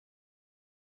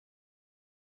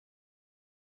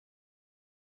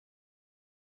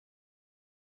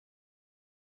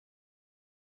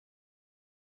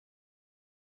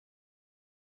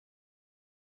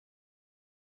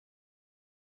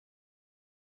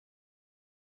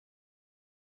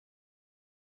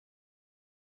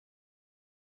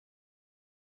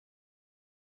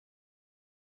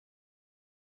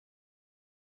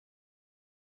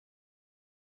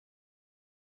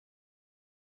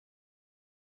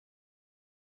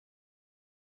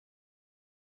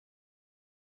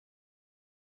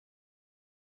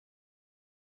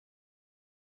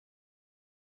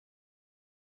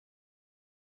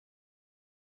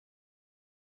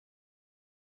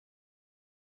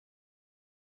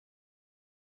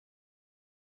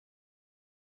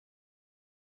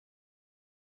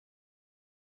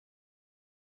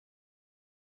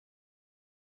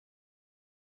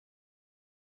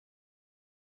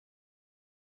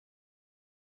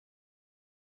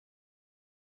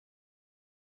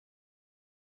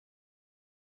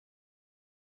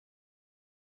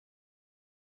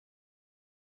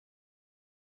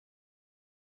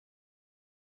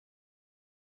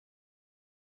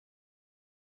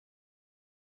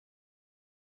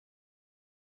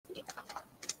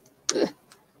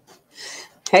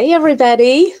Hey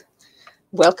everybody,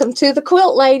 welcome to the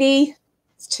Quilt Lady.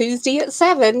 It's Tuesday at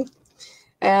 7.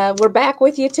 We're back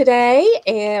with you today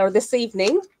or this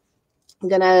evening.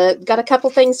 Got a couple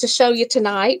things to show you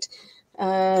tonight.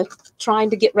 Trying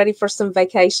to get ready for some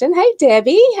vacation. Hey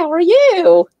Debbie, how are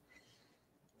you?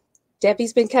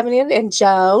 Debbie's been coming in, and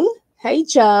Joan. Hey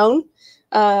Joan.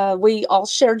 We all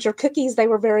shared your cookies. They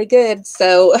were very good.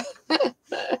 So,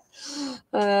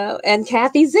 and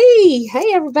Kathy Z.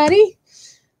 Hey everybody.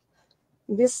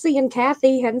 Miss seeing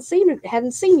Kathy. Hadn't seen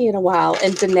you in a while.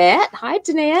 And Danette. Hi,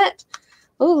 Danette.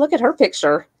 Oh, look at her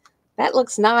picture. That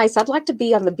looks nice. I'd like to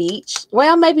be on the beach.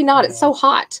 Well, maybe not. It's so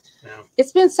hot. No.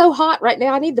 It's been so hot right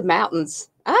now. I need the mountains.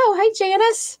 Oh, hey,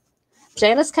 Janice.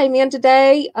 Janice came in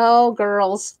today. Oh,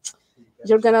 girls,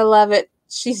 you're going to love it.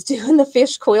 She's doing the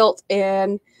fish quilt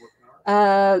and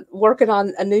working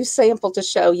on a new sample to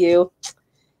show you.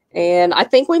 And I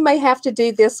think we may have to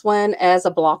do this one as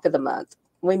a block of the month.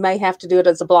 We may have to do it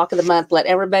as a block of the month. Let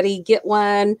everybody get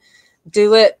one,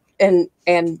 do it, and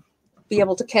be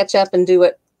able to catch up and do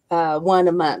it one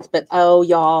a month. But, oh,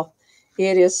 y'all,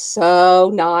 it is so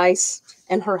nice.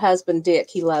 And her husband, Dick,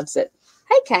 he loves it.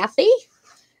 Hey, Kathy.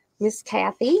 Miss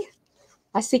Kathy.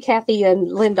 I see Kathy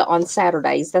and Linda on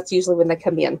Saturdays. That's usually when they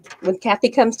come in. When Kathy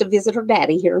comes to visit her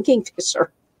daddy here in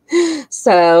Kingfisher.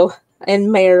 So,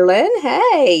 and Marilyn,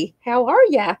 hey, how are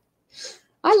ya?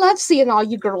 I love seeing all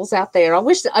you girls out there. I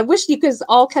wish you could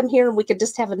all come here and we could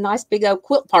just have a nice big old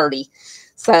quilt party.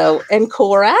 So, and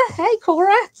Cora, hey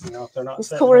Cora. You know, if they're not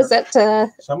Cora's at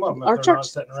some of them, our if they're church. not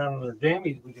sitting around on their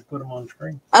jammies, we could put them on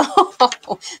screen.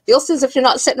 Oh, Bill says if you're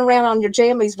not sitting around on your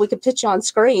jammies, we could put you on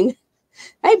screen.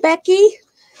 Hey Becky.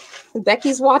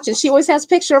 Becky's watching. She always has a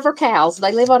picture of her cows.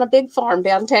 They live on a big farm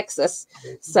down in Texas.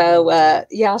 So,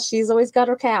 yeah, she's always got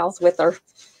her cows with her.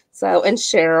 So, and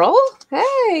Cheryl,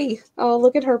 hey, oh,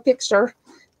 look at her picture.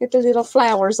 Get the little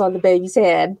flowers on the baby's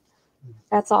head.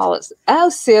 That's all it's, oh,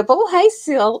 Sybil. Hey,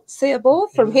 Sybil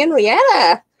from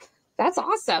Henrietta. That's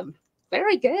awesome.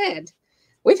 Very good.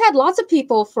 We've had lots of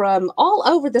people from all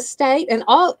over the state and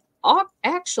all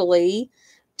actually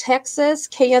Texas,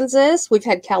 Kansas. We've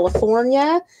had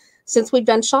California. Since we've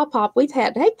done Shop Hop, we've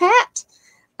had, hey, Pat,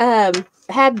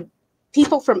 had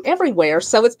people from everywhere.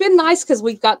 So it's been nice because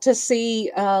we've got to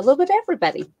see a little bit of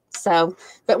everybody. So,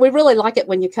 but we really like it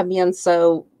when you come in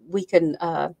so we can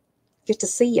get to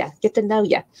see you, get to know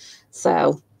you.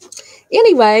 So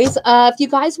anyways, if you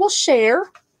guys will share,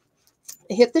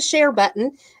 hit the share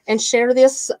button and share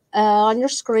this on your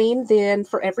screen. Then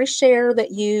for every share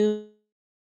that you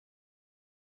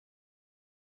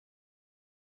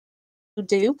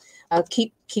do,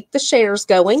 keep the shares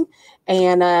going,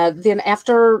 and then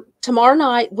after tomorrow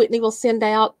night, Whitney will send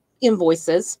out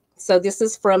invoices. So this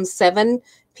is from 7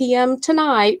 p.m.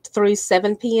 tonight through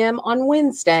 7 p.m. on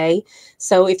Wednesday.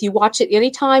 So if you watch it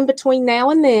anytime between now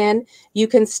and then, you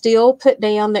can still put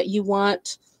down that you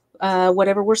want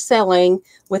whatever we're selling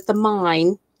with the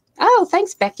mine. Oh,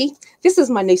 thanks, Becky. This is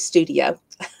my new studio.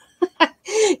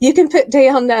 You can put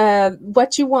down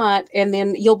what you want, and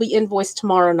then you'll be invoiced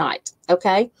tomorrow night,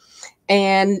 okay?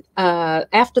 And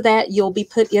after that, you'll be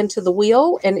put into the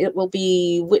wheel, and it will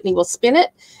be, Whitney will spin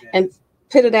it and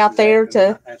put it out there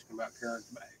to... Asking about Karen's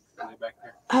bags. Are they back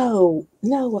there? Oh,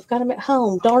 no, I've got them at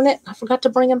home. Darn it, I forgot to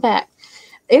bring them back.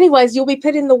 Anyways, you'll be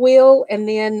put in the wheel, and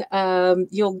then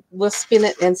we'll spin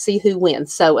it and see who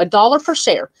wins. So $1 per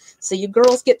share. So you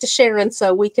girls get to sharing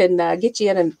so we can get you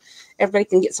in and everybody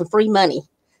can get some free money.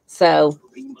 So,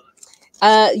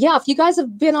 yeah, if you guys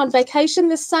have been on vacation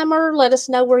this summer, let us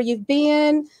know where you've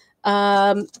been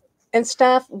and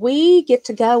stuff. We get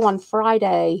to go on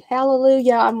Friday.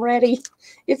 Hallelujah, I'm ready.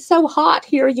 It's so hot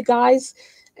here, you guys.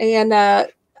 And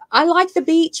I like the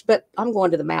beach, but I'm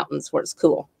going to the mountains where it's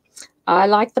cool. I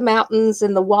like the mountains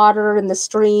and the water and the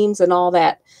streams and all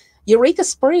that. Eureka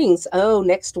Springs, oh,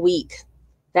 next week.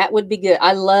 That would be good.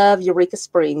 I love Eureka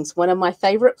Springs, one of my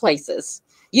favorite places.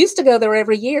 Used to go there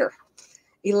every year.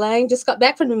 Elaine just got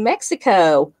back from New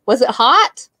Mexico. Was it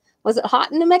hot? Was it hot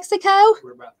in New Mexico?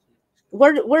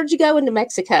 Where'd you go in New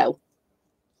Mexico?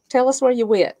 Tell us where you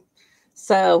went.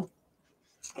 So,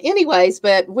 anyways,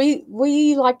 but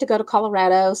we like to go to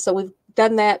Colorado, so we've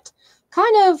done that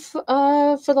kind of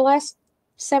for the last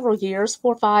several years,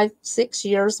 4, 5, 6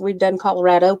 years. We've done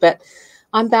Colorado, but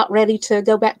I'm about ready to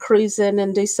go back cruising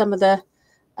and do some of the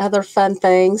other fun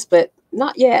things, but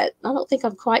not yet. I don't think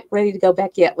I'm quite ready to go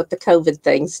back yet with the COVID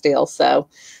thing still. So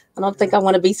I don't think I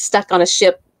want to be stuck on a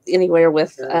ship anywhere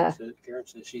with. Karen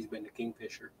says she's been to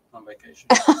Kingfisher on vacation.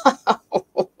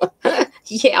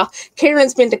 Yeah,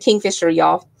 Karen's been to Kingfisher,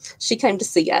 y'all. She came to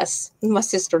see us, my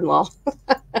sister-in-law.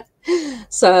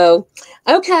 So,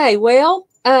 okay, well,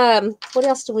 What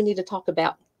else do we need to talk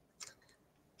about?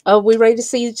 Are we ready to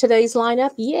see today's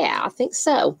lineup? Yeah, I think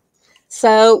so.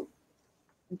 So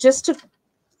just to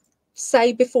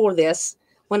say before this,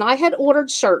 when I had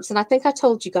ordered shirts, and I think I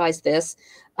told you guys this,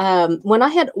 when I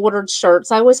had ordered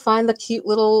shirts, I always find the cute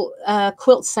little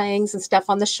quilt sayings and stuff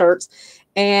on the shirts,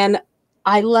 and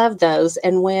I love those.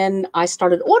 And when I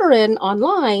started ordering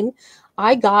online,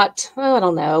 I got, I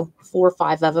don't know, 4 or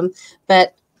 5 of them,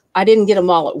 but I didn't get them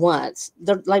all at once.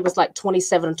 They was like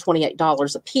 $27 and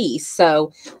 $28 a piece,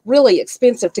 so really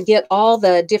expensive to get all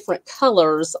the different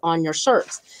colors on your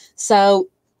shirts. So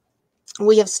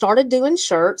we have started doing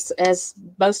shirts, as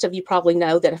most of you probably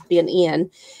know that have been in,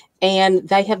 and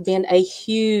they have been a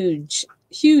huge,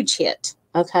 huge hit.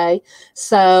 Okay.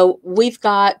 So we've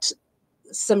got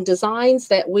some designs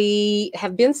that we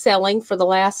have been selling for the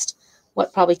last,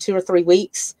 probably 2 or 3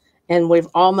 weeks, and we've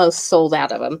almost sold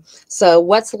out of them. So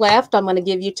what's left, I'm going to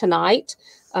give you tonight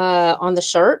on the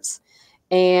shirts,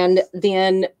 and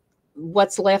then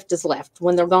what's left is left.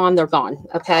 When they're gone, they're gone.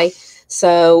 Okay.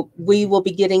 So we will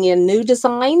be getting in new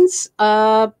designs,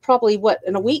 probably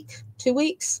in a week, 2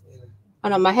 weeks. I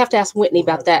don't know. I have to ask Whitney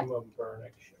about that.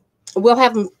 We'll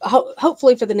have them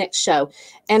hopefully for the next show.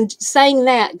 And saying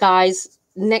that, guys,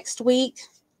 next week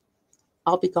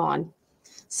I'll be gone.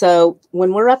 So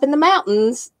when we're up in the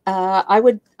mountains, I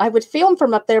would film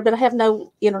from up there, but I have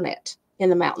no internet in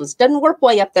the mountains. Doesn't work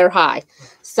way up there high.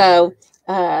 So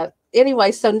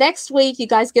anyway, so next week you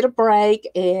guys get a break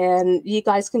and you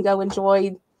guys can go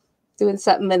enjoy doing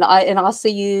something, and I'll see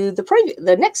you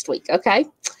the next week. Okay.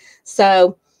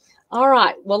 So, all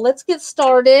right, well, let's get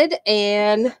started,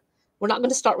 and we're not going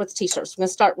to start with t-shirts. We're going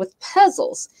to start with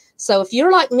puzzles. So if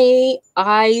you're like me,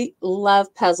 I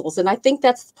love puzzles, and I think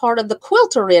that's part of the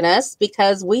quilter in us,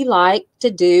 because we like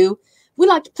to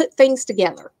put things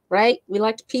together. Right? We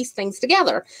like to piece things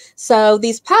together. So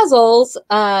these puzzles,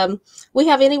 we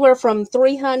have anywhere from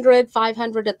 300,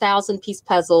 500, 1,000 piece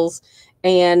puzzles.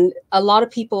 And a lot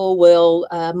of people will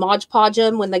Mod Podge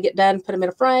them when they get done, put them in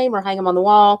a frame or hang them on the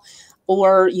wall,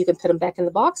 or you can put them back in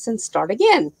the box and start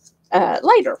again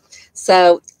later.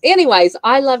 So anyways,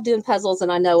 I love doing puzzles,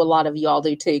 and I know a lot of you all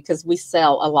do too, because we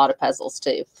sell a lot of puzzles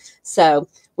too. So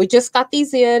we just got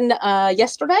these in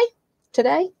yesterday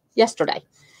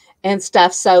and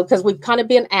stuff. So, because we've kind of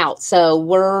been out, so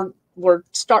we're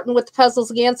starting with the puzzles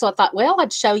again. So I thought, well,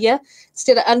 I'd show you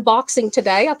instead of unboxing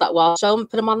today. I thought, well, I'll show them,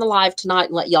 put them on the live tonight,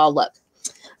 and let y'all look.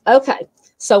 Okay,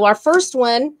 so our first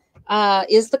one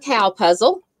is the cow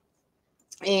puzzle,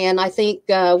 and I think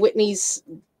Whitney's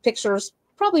picture's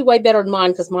probably way better than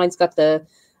mine, because mine's got the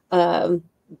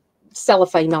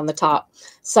cellophane on the top.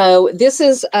 So this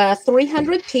is a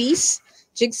 300 piece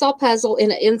jigsaw puzzle,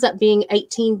 and it ends up being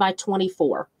 18 by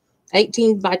 24.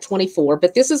 18 by 24,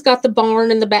 but this has got the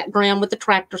barn in the background with the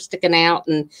tractor sticking out,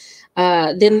 and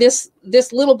then this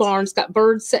little barn's got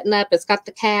birds sitting up. It's got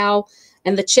the cow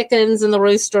and the chickens and the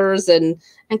roosters, and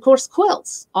of course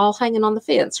quilts all hanging on the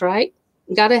fence, right?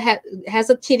 Has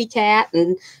a kitty cat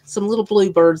and some little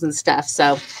bluebirds and stuff.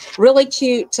 So really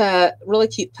cute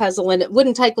puzzle, and it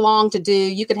wouldn't take long to do.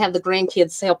 You could have the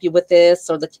grandkids help you with this,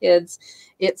 or the kids.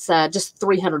 It's just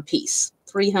 300 piece.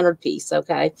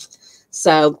 Okay.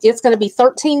 So it's going to be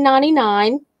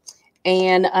 $13.99,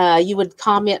 and you would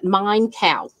comment "mine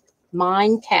cow,"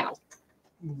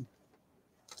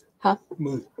 huh?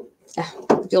 Moo.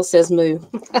 Jill says "moo."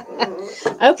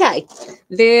 Okay,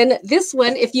 then this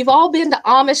one. If you've all been to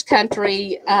Amish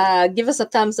country, give us a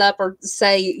thumbs up, or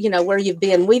say where you've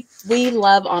been. We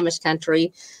love Amish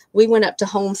country. We went up to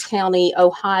Holmes County,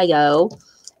 Ohio.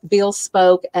 Bill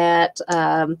spoke at.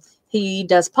 He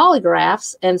does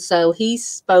polygraphs, and so he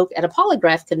spoke at a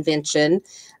polygraph convention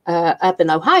up in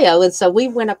Ohio. And so we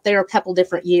went up there a couple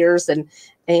different years and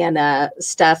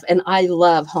stuff, and I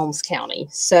love Holmes County.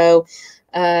 So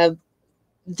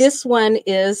this one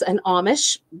is an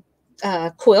Amish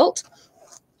quilt,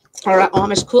 or an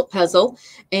Amish quilt puzzle,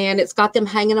 and it's got them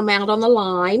hanging them out on the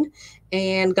line,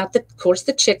 and got of course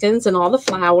the chickens and all the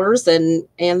flowers and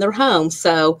their home.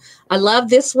 So I love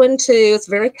this one too. It's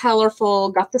very colorful,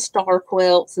 got the star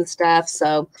quilts and stuff.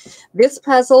 So this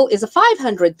puzzle is a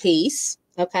 500 piece.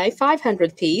 Okay,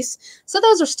 500 piece. So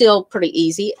those are still pretty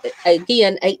easy.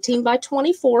 Again, 18 by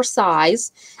 24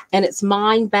 size, and it's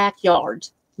mine backyard.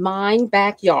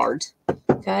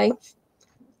 Okay,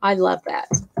 I love that.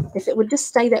 If it would just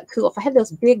stay that cool, if I had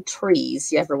those big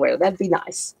trees everywhere, that'd be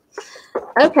nice.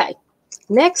 Okay.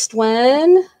 Next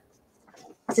one,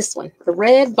 this one, the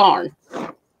red barn.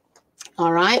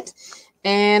 All right.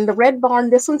 And the red barn,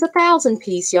 this one's 1,000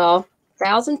 piece, y'all.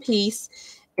 1,000 piece.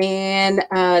 And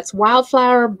it's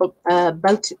Wildflower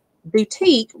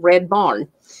Boutique Red Barn.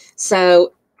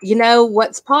 So you know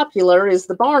what's popular is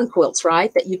the barn quilts,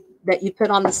 right? That you put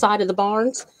on the side of the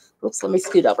barns. Oops, let me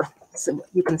scoot over so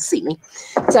you can see me.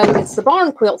 So it's the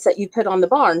barn quilts that you put on the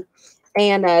barn.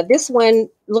 And this one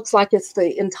looks like it's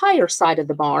the entire side of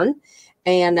the barn,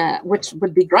 and which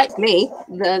would be great for me.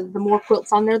 The more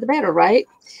quilts on there, the better, right?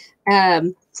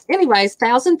 Anyways,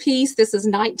 1,000 piece. This is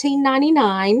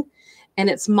 $19.99, and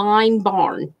it's Mine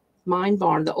Barn. Mine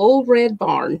Barn, the old red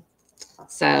barn.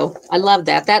 So I love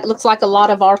that. That looks like a lot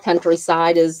of our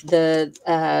countryside is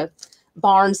the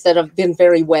barns that have been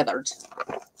very weathered.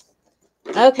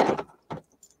 Okay.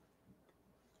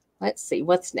 Let's see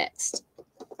what's next.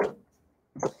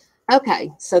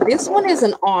 Okay, so this one is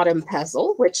an autumn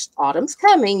puzzle, which autumn's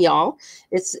coming, y'all.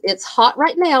 It's hot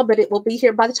right now, but it will be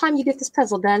here by the time you get this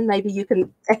puzzle done. Maybe you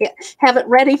can have it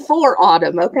ready for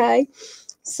autumn, okay?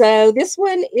 So this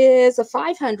one is a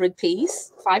 500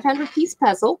 piece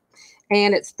puzzle,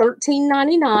 and it's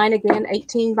 $13.99. Again,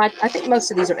 18 by, I think most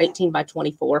of these are 18 by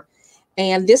 24.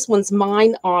 And this one's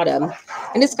Mine Autumn.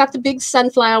 And it's got the big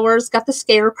sunflowers, got the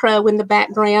scarecrow in the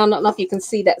background. I don't know if you can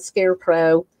see that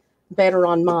scarecrow better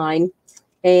on mine.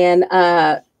 And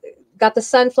got the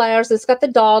sunflowers. It's got the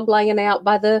dog laying out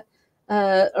by the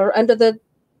or under the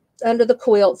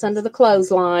quilts, under the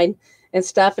clothesline and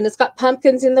stuff. And it's got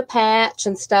pumpkins in the patch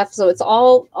and stuff. So it's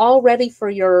all ready for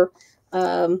your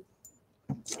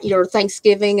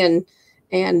Thanksgiving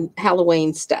and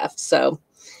Halloween stuff. So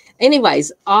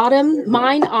anyways,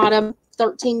 Mine Autumn,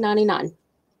 $13.99.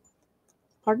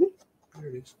 Pardon? There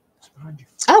it is. It's behind you.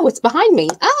 Oh, it's behind me.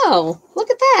 Oh, look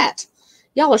at that.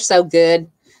 Y'all are so good.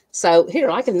 So here,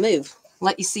 I can move.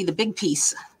 Let you see the big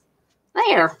piece.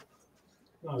 There.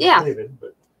 Yeah. Vivid,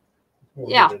 but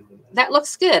Yeah, that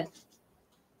looks good.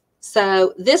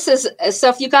 So this is, so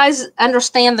if you guys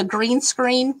understand the green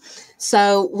screen,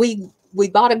 so we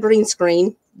bought a green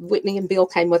screen. Whitney and Bill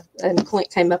and Clint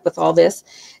came up with all this.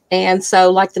 And so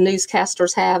like the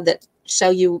newscasters have that show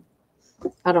you,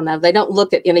 I don't know, they don't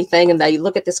look at anything and they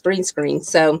look at this green screen.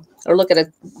 So, or look at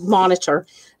a monitor.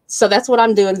 So that's what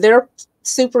I'm doing. They're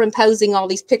superimposing all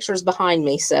these pictures behind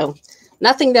me. So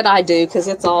nothing that I do because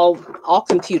it's all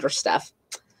computer stuff.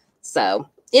 So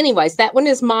anyways, that one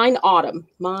is Mine Autumn.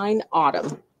 Mine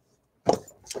Autumn.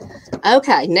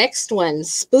 Okay, next one,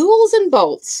 Spools and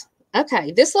Bolts.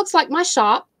 Okay, this looks like my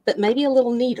shop, but maybe a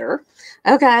little neater.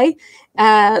 Okay,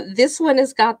 this one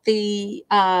has got the,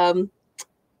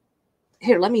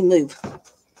 here, let me move,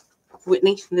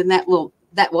 Whitney, then that will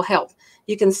help.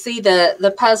 You can see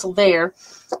the puzzle there.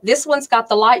 This one's got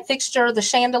the light fixture, the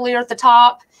chandelier at the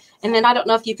top, and then I don't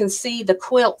know if you can see the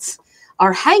quilts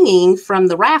are hanging from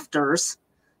the rafters.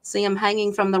 See them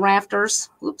hanging from the rafters?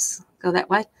 Whoops, go that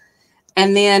way.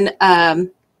 And then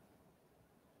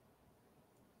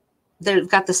they've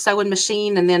got the sewing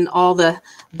machine and then all the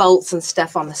bolts and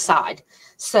stuff on the side.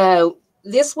 So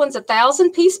this one's a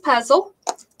 1,000-piece puzzle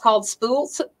called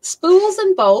Spools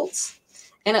and Bolts.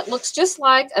 And it looks just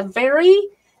like a very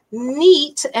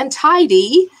neat and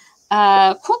tidy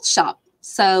quilt shop.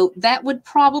 So that would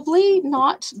probably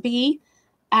not be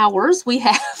ours. We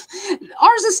have,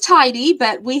 ours is tidy,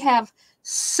 but we have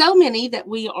so many that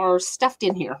we are stuffed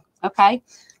in here. Okay.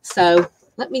 So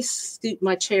let me scoot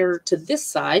my chair to this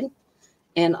side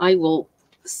and I don't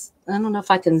know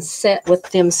if I can set with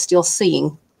them still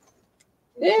seeing.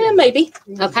 Yeah, maybe.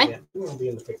 Okay. You won't be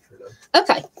in the picture though.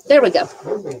 Okay, there we go.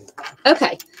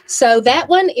 Okay, so that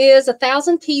one is a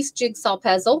 1,000-piece jigsaw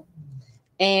puzzle,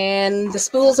 and the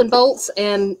spools and bolts.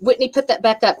 And Whitney, put that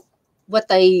back up. What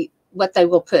they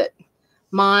will put.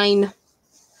 Mine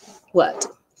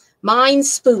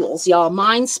spools, y'all.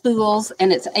 Mine spools,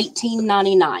 and it's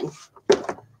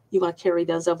 $18.99. You want to carry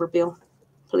those over, Bill,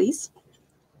 please?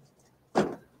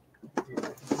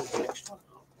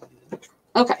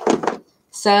 Okay.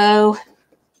 So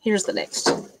here's the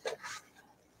next.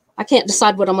 I can't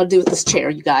decide what I'm going to do with this chair,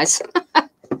 you guys.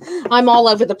 I'm all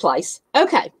over the place.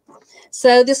 Okay.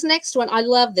 So this next one, I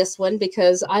love this one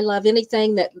because I love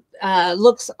anything that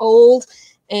looks old.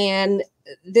 And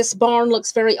this barn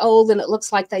looks very old and it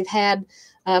looks like they've had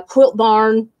a quilt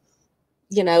barn,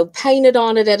 you know, painted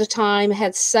on it at a time,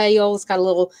 had sails, got a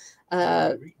little.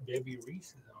 Debbie Reese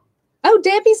is on. Oh,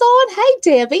 Debbie's on. Hey,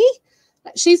 Debbie.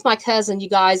 She's my cousin, you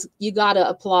guys. You got to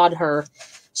applaud her.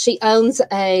 She owns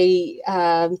a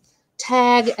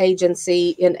tag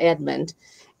agency in Edmond.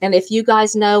 And if you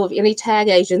guys know of any tag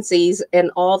agencies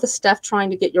and all the stuff trying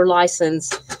to get your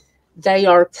license, they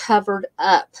are covered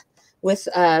up with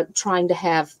trying to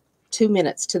have 2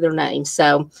 minutes to their name.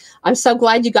 So I'm so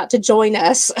glad you got to join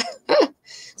us.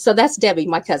 So that's Debbie,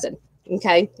 my cousin.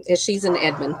 Okay. She's in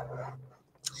Edmond.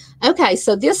 Okay.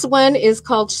 So this one is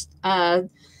called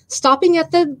stopping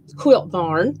at the quilt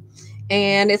barn,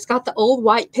 and it's got the old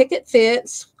white picket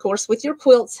fence, of course, with your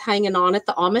quilts hanging on it,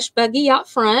 the Amish buggy out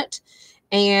front,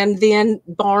 and then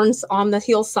barns on the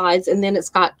hillsides, and then it's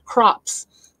got crops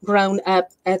grown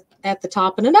up at the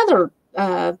top, and another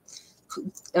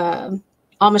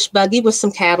Amish buggy with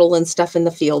some cattle and stuff in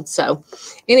the field. So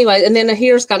anyway, and then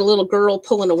here's got a little girl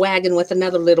pulling a wagon with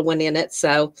another little one in it.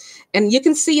 So, and you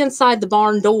can see inside the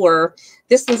barn door,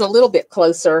 this one's a little bit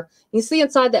closer. You see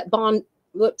inside that barn,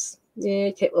 whoops, yeah,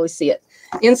 you can't really see it.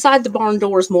 Inside the barn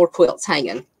door is more quilts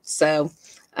hanging. So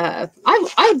I'd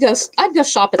go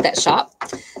shop at that shop.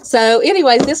 So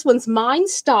anyway, this one's Mine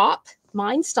Stop,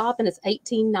 and it's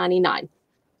 $18.99.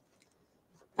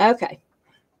 Okay.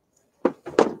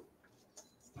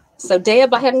 So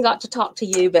Deb, I hadn't got to talk to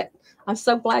you, but I'm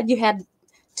so glad you had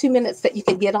 2 minutes that you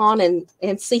could get on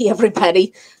and see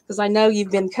everybody, because I know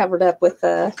you've been covered up with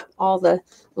all the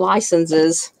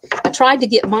licenses. I tried to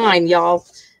get mine, y'all,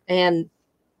 and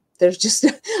there's just,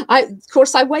 of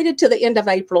course, I waited till the end of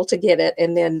April to get it,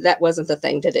 and then that wasn't the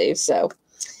thing to do. So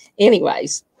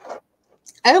anyways,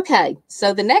 okay,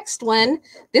 so the next one,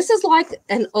 this is like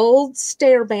an old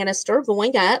stair banister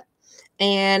going up,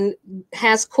 and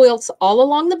has quilts all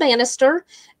along the banister,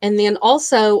 and then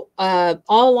also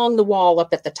all along the wall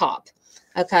up at the top.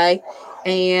 Okay,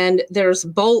 and there's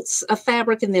bolts of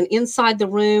fabric, and then inside the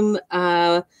room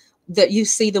that you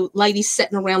see the ladies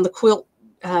sitting around the quilt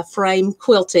frame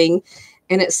quilting,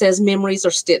 and it says memories are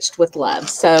stitched with love.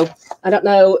 So I don't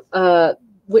know,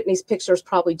 Whitney's picture is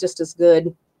probably just as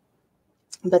good,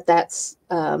 but that's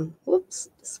whoops,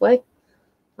 this way.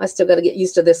 I still got to get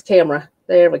used to this camera.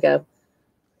 There we go.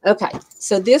 Okay,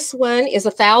 so this one is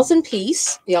 1,000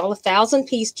 piece, y'all, 1,000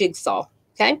 piece jigsaw.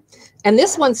 Okay, and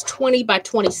this one's 20 by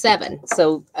 27,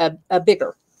 so a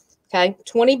bigger. Okay,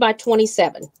 20 by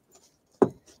 27.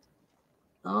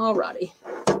 All righty.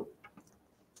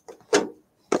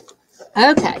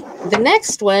 Okay, the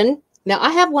next one. Now,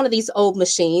 I have one of these old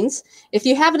machines. If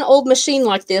you have an old machine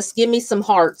like this, give me some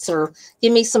hearts or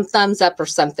give me some thumbs up or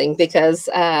something, because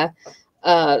I've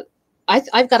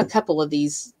got a couple of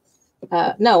these.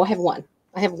 No, I have one.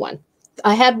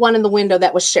 I had one in the window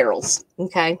that was Cheryl's.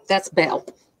 Okay, that's Belle,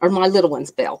 or my little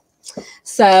one's Belle.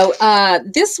 So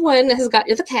this one has got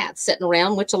the cats sitting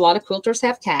around, which a lot of quilters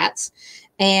have cats.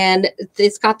 And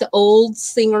it's got the old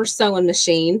Singer sewing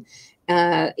machine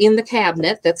in the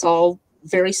cabinet. That's all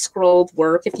very scrolled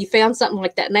work. If you found something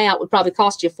like that now, it would probably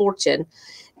cost you a fortune.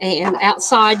 And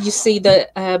outside you see the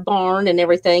barn and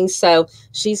everything. So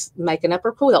she's making up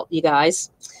her quilt, you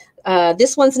guys.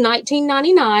 This one's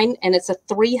 $19.99, and it's a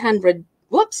 300.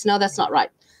 Whoops, no, that's not right.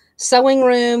 Sewing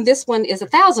room. This one is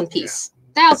 1,000 piece,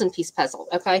 1,000 piece puzzle.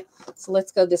 Okay, so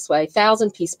let's go this way.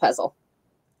 1,000 piece puzzle.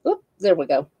 Whoop, there we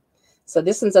go. So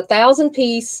this one's 1,000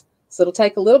 piece. So it'll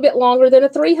take a little bit longer than a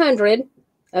 300.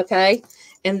 Okay,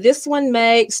 and this one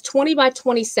makes 20 by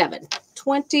 27.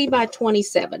 20 by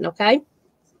 27. Okay,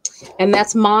 and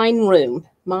that's Mine Room.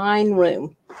 Mine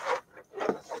Room.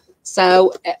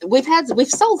 So we've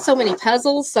sold so many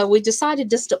puzzles, so we decided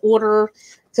just to order,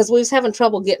 because we was having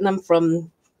trouble getting them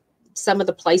from some of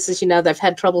the places, you know, they've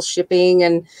had trouble shipping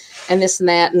and this and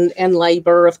that, and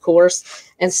labor, of course.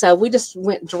 And so we just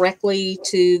went directly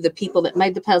to the people that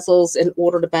made the puzzles and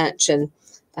ordered a bunch. And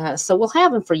so we'll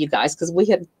have them for you guys, because we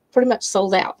had pretty much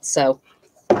sold out. So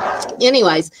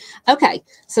anyways, okay.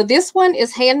 So this one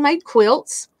is handmade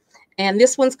quilts, and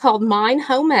this one's called Mine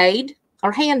Homemade.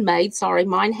 Or handmade, sorry,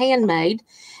 Mine Handmade,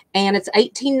 and it's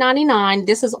 $18.99.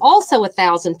 This is also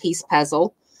 1,000 piece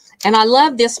puzzle, and I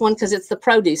love this one because it's the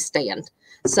produce stand.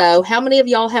 So how many of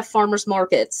y'all have farmers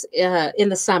markets in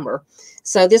the summer?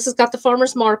 So this has got the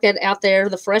farmers market out there,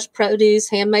 the fresh produce,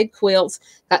 handmade quilts,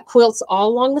 got quilts all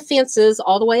along the fences,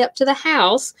 all the way up to the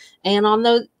house, and on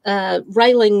the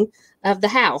railing of the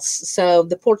house, so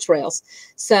the porch rails.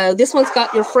 So this one's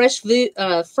got your fresh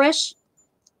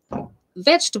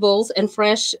vegetables and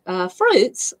fresh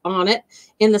fruits on it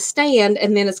in the stand,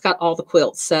 and then it's got all the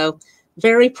quilts. So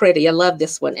very pretty. I love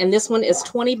this one. And this one is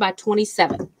 20 by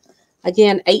 27.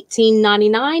 Again,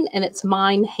 $18.99, and it's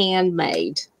Mine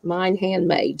Handmade. Mine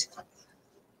Handmade.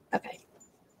 Okay.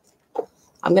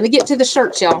 I'm going to get to the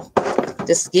shirts, y'all.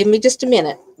 Just give me just a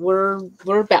minute. We're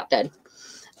about done.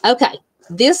 Okay.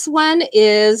 This one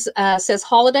is says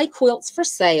Holiday Quilts for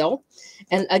Sale.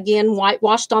 And again,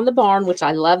 whitewashed on the barn, which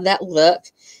I love that look.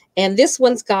 And this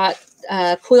one's got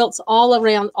quilts all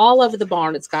over the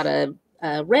barn. It's got a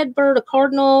red bird, a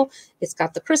cardinal. It's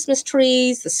got the Christmas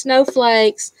trees, the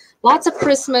snowflakes, lots of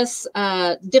Christmas,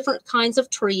 different kinds of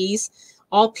trees,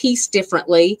 all pieced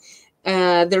differently.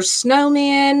 There's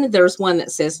snowmen. There's one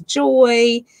that says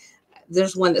joy.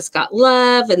 there's one that's got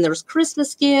love, and there's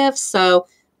Christmas gifts. So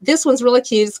this one's really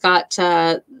cute. It's got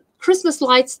Christmas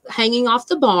lights hanging off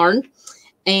the barn,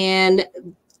 and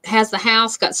has the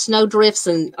house, got snow drifts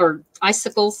or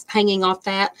icicles hanging off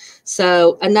that.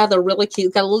 So another really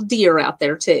cute, got a little deer out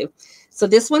there too. So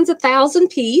this one's 1,000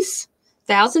 piece,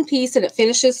 and it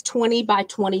finishes 20 by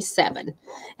 27.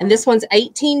 And this one's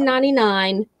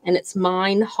 $18.99, and it's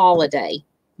Mine Holiday.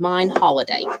 Mine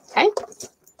Holiday. Okay.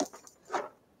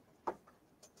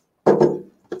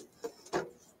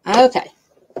 Okay.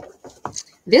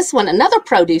 This one, another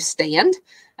produce stand.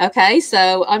 Okay,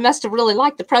 so I must have really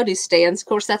liked the produce stands. Of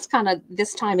course, that's kind of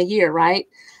this time of year, right?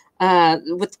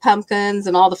 With the pumpkins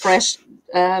and all the fresh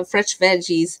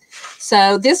veggies.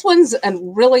 So this one's a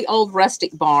really old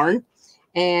rustic barn,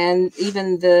 and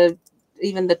even the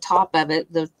top of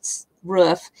it, the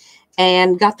roof,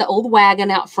 and got the old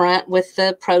wagon out front with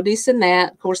the produce in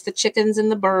that. Of course, the chickens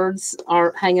and the birds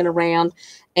are hanging around,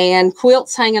 and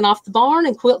quilts hanging off the barn,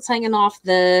 and quilts hanging off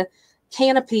the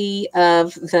canopy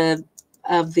of the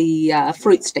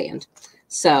fruit stand.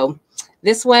 So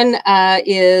this one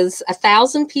is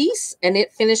 1,000 piece, and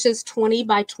it finishes 20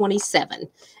 by 27,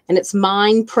 and it's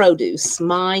Mine Produce.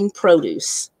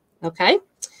 Okay,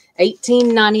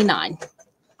 $18.99.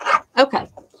 Okay,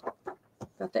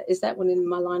 got that. Is that one in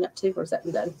my lineup too, or is that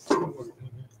one done?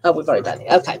 Oh, we've already done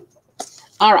it. Okay.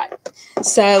 All right.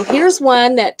 So here's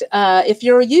one that if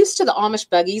you're used to the Amish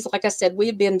buggies, like I said,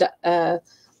 we've been to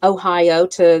Ohio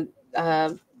to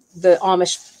the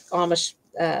Amish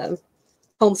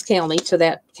Holmes County, to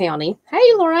that county.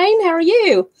 Hey, Lorraine, how are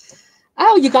you?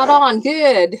 Oh, you got on.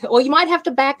 Good. Well, you might have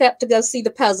to back up to go see the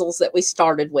puzzles that we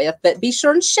started with, but be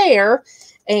sure and share,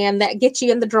 and that gets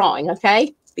you in the drawing,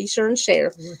 okay? Be sure and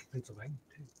share. We went to Pennsylvania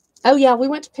too. Oh, yeah, we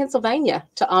went to Pennsylvania,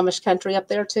 to Amish country up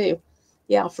there too.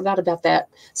 Yeah, I forgot about that.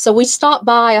 So we stopped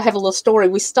by. I have a little story.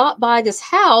 We stopped by this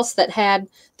house that had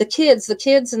the kids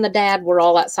and the dad were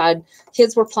all outside.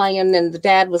 Kids were playing, and the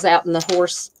dad was out in the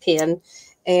horse pen.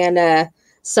 And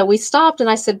so we stopped, and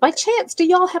I said, by chance, do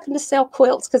y'all happen to sell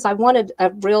quilts? Because I wanted a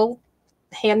real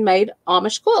handmade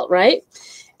Amish quilt, right?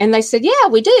 And they said, yeah,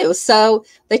 we do. So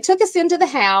they took us into the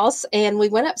house, and we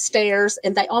went upstairs,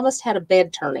 and they almost had a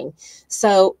bed turning.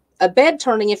 So a bed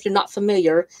turning, if you're not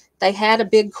familiar, they had a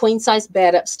big queen-size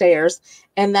bed upstairs,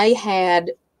 and they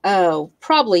had,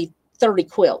 probably 30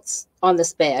 quilts on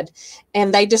this bed.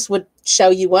 And they just would show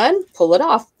you one, pull it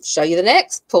off, show you the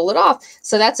next, pull it off.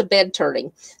 So that's a bed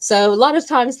turning. So a lot of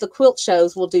times the quilt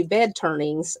shows will do bed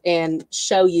turnings and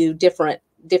show you different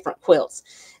quilts.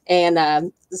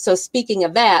 And so speaking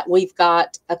of that, we've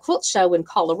got a quilt show in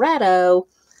Colorado,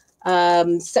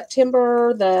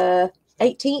 September the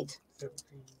 18th.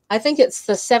 I think it's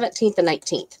the 17th and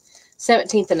 18th.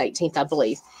 17th and 18th, I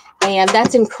believe. And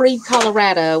that's in Creed,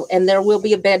 Colorado, and there will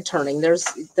be a bed turning.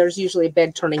 There's usually a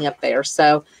bed turning up there.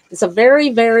 So it's a very,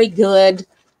 very good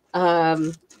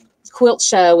quilt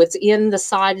show. It's in the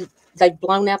side. They've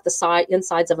blown out the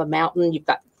insides of a mountain. You've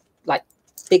got like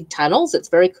big tunnels. It's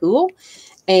very cool.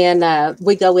 And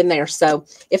we go in there. So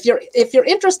if you're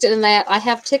interested in that, I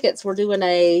have tickets. We're doing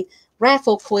a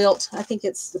raffle quilt. I think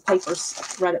it's the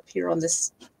paper's right up here on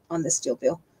this steel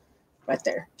bill right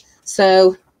there.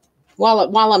 So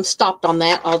while I'm stopped on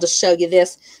that, I'll just show you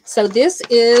this. So this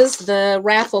is the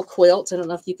raffle quilt. I don't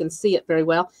know if you can see it very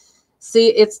well. See,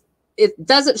 it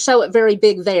doesn't show it very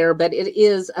big there, but it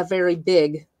is a very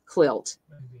big quilt.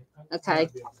 Okay.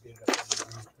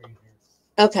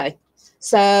 Okay.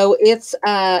 So it's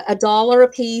 $1 a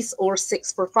piece or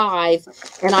 6 for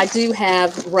 $5. And I do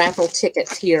have raffle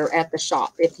tickets here at the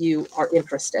shop if you are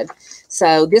interested.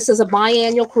 So this is a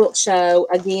biannual quilt show.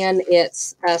 Again,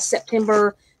 it's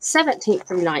September 17th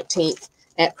through 19th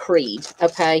at Creed.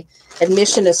 Okay.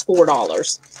 Admission is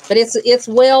 $4. But it's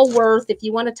well worth, if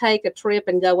you want to take a trip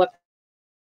and go up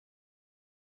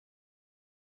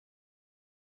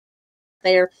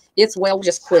there, it's well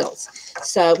just quilts.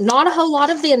 So not a whole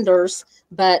lot of vendors,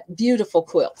 but beautiful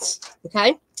quilts.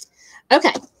 Okay.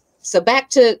 So back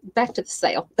to the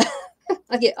sale.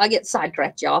 I get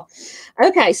sidetracked, y'all.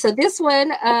 Okay, so this one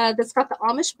that's got the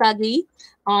Amish buggy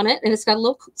on it, and it's got a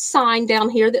little sign down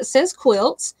here that says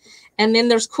quilts. And then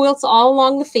there's quilts all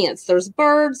along the fence. There's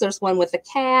birds. There's one with a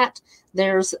cat.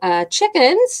 There's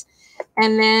chickens,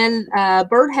 and then a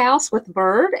birdhouse with a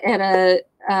bird, and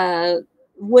a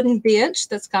wooden bench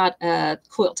that's got a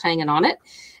quilt hanging on it.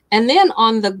 And then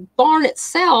on the barn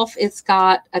itself, it's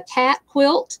got a cat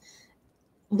quilt,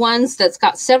 ones that's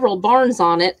got several barns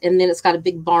on it, and then it's got a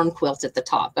big barn quilt at the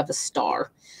top of a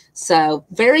star. So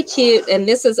very cute. And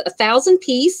this is 1,000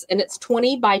 piece, and it's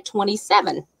 20 by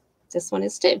 27. This one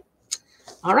is too.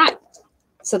 All right.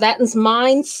 So that is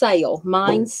mine sale.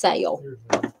 Mine sale. Here's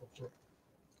the raffle for it.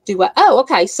 Do what? Oh,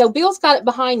 okay. So Bill's got it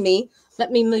behind me.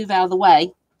 Let me move out of the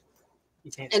way.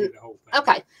 You can't see the whole thing.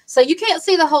 Okay. So you can't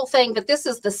see the whole thing, but this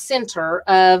is the center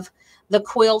of the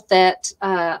quilt that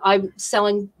I'm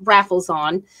selling raffles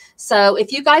on. So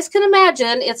if you guys can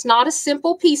imagine, it's not a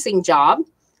simple piecing job.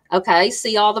 Okay.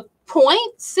 See all the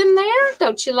points in there?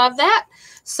 Don't you love that?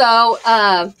 So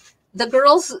the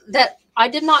girls that I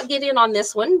did not get in on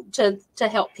this one to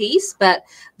help piece, but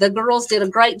the girls did a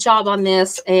great job on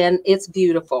this, and it's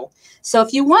beautiful. So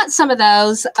if you want some of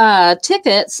those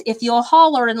tickets, if you'll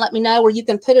holler and let me know, or you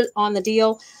can put it on the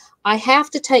deal. I have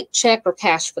to take check or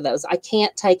cash for those. I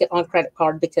can't take it on credit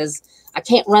card because I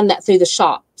can't run that through the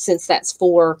shop since that's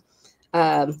for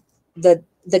the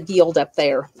guild up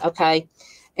there. Okay.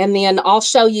 And then I'll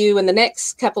show you in the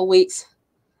next couple weeks.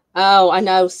 Oh, I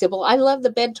know, Sybil. I love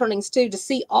the bed turnings too, to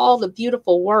see all the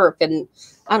beautiful work, and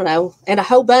I don't know, and a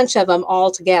whole bunch of them all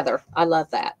together. I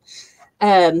love that.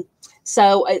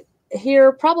 So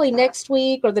here probably next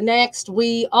week or the next,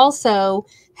 we also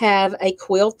have a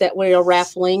quilt that we are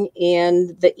raffling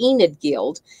in the Enid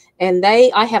Guild, and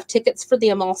I have tickets for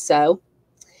them also.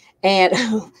 And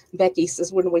Becky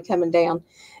says, when are we coming down?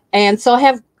 And so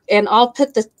I'll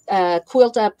put the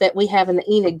quilt up that we have in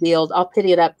the Enid Guild. I'll put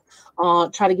it up,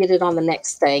 try to get it on the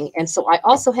next thing. And so I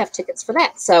also have tickets for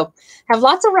that. So have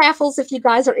lots of raffles if you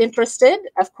guys are interested.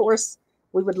 Of course,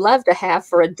 we would love to have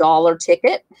for $1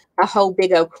 ticket, a whole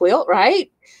big old quilt,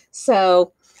 right?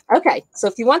 So, okay. So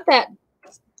if you want that,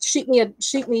 shoot me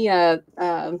a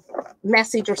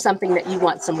message or something that you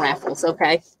want some raffles.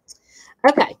 Okay.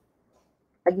 Okay.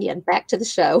 Again, back to the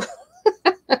show.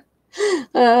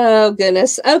 Oh,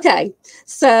 goodness. Okay.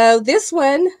 So this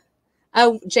one,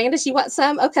 oh, Janice, you want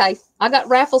some? Okay. I got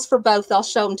raffles for both. I'll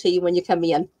show them to you when you come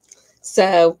in.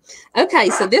 So, okay.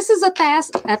 So this is a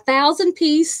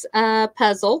 1,000-piece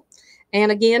puzzle.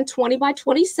 And again, 20 by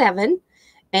 27.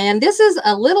 And this is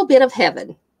a little bit of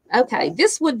heaven. Okay.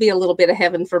 This would be a little bit of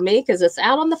heaven for me because it's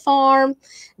out on the farm,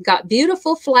 got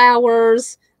beautiful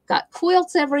flowers, got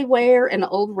quilts everywhere, and an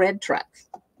old red truck.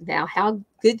 Now, how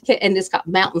good and it's got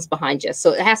mountains behind you,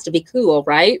 so it has to be cool,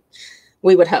 right?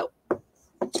 We would hope.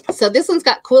 So this one's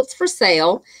got quilts for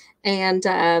sale, and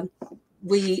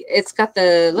it's got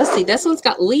let's see, this one's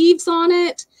got leaves on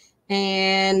it,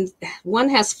 and one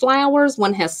has flowers,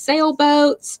 one has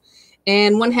sailboats,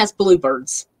 and one has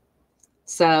bluebirds.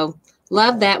 So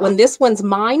love that one. This one's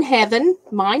Mine Heaven,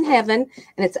 and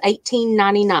it's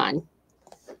 $18.99.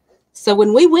 So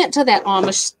when we went to that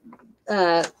Amish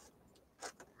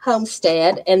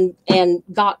homestead and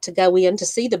got to go in to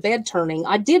see the bed turning,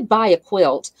 I did buy a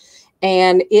quilt,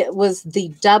 and it was the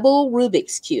double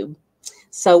Rubik's Cube.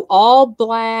 So all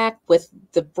black with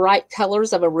the bright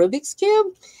colors of a Rubik's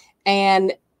Cube,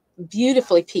 and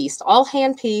beautifully pieced, all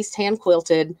hand pieced, hand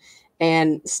quilted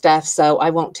and stuff. So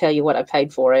I won't tell you what I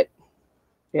paid for it.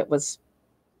 It was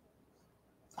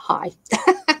high.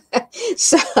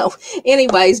 So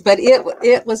anyways, but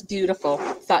it was beautiful.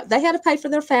 Thought they had to pay for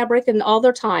their fabric and all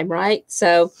their time, right?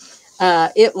 So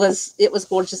it was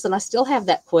gorgeous, and I still have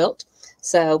that quilt.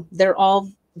 So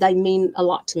they mean a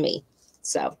lot to me.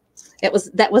 So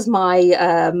that was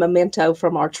my memento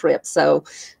from our trip. So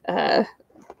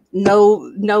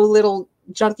no little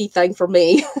junky thing for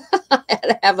me. I had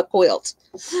to have a quilt.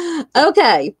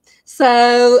 Okay.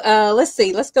 So let's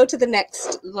see. Let's go to the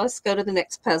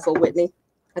next puzzle, Whitney.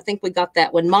 I think we got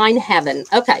that one. Mine Heaven.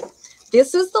 Okay.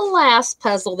 This is the last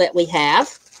puzzle that we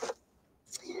have.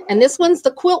 And this one's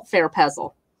the Quilt Fair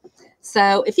puzzle.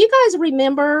 So if you guys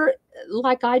remember,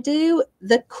 like I do,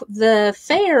 the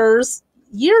fairs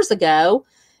years ago,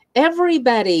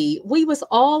 we was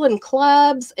all in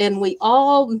clubs, and we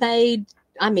all made,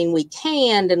 we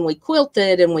canned and we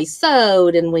quilted and we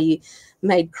sewed and we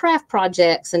made craft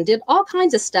projects and did all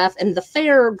kinds of stuff. And the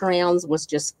fairgrounds was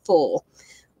just full.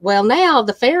 Well, now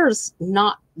the fair's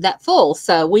not that full,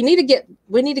 so we need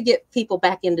to get people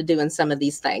back into doing some of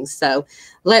these things. So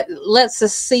let's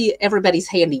just see everybody's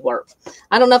handiwork.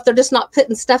 I don't know if they're just not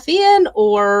putting stuff in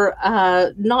or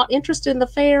not interested in the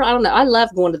fair. I don't know. I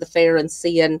love going to the fair and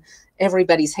seeing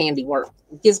everybody's handiwork.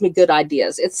 It gives me good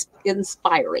ideas. It's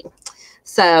inspiring.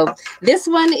 So this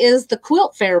one is the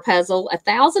Quilt Fair puzzle,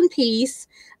 1,000-piece.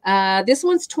 This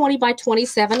one's 20 by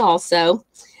 27 also.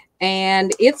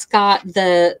 And it's got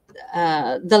the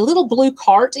little blue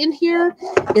cart in here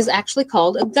is actually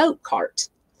called a goat cart.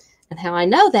 And how I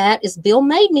know that is Bill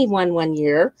made me one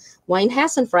year. Wayne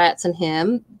Hassenfratz and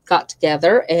him got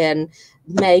together and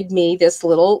made me this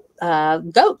little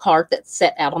goat cart that's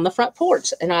set out on the front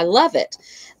porch, and I love it.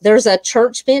 There's a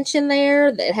church bench in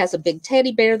there that has a big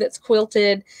teddy bear that's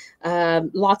quilted,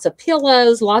 lots of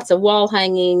pillows, lots of wall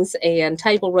hangings, and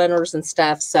table runners and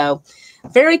stuff. So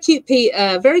very cute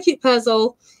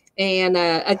puzzle. And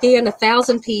again,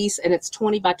 1,000 piece, and it's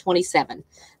 20 by 27.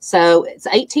 So it's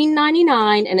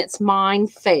 $18.99, and it's mine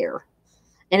fair.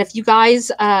 And if you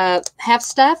guys have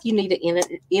stuff, you need to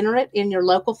enter it in your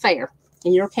local fair,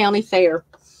 in your county fair.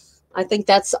 I think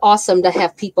that's awesome to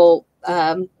have people,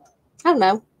 I don't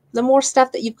know, the more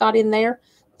stuff that you've got in there,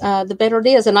 the better it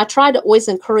is. And I try to always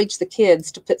encourage the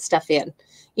kids to put stuff in.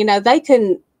 You know,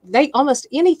 they almost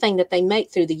anything that they make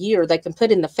through the year, they can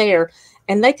put in the fair,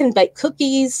 and they can bake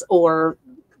cookies or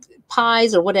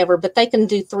pies or whatever, but they can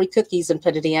do 3 cookies and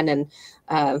put it in,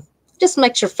 and just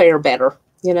makes your fair better,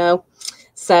 you know.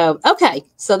 So, okay,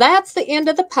 so that's the end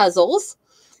of the puzzles.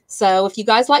 So if you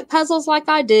guys like puzzles like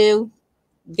I do,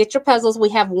 get your puzzles. We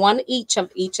have one each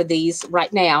of these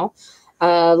right now.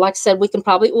 Like I said, we can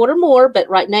probably order more, but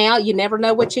right now you never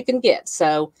know what you can get.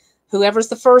 So whoever's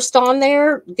the first on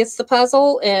there gets the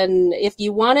puzzle, and if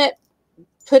you want it,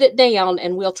 put it down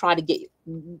and we'll try to get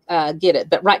it.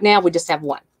 But right now we just have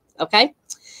one, okay?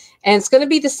 And it's going to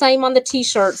be the same on the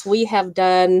t-shirts. We have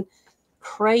done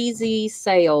crazy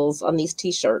sales on these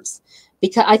t-shirts,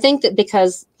 because I think that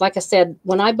because, like I said,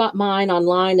 when I bought mine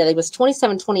online, it was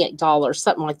 $27, $28,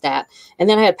 something like that, and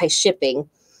then I had to pay shipping.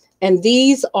 And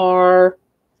these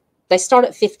they start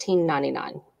at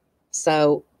 $15.99,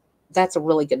 so that's a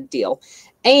really good deal.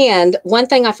 And one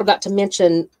thing I forgot to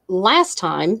mention last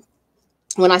time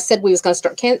when I said we was going to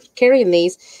start carrying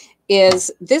these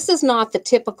is this is not the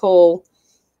typical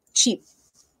cheap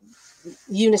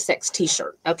unisex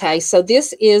t-shirt. Okay, so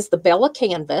this is the Bella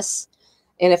canvas,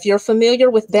 and if you're familiar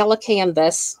with Bella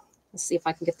canvas, let's see if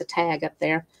I can get the tag up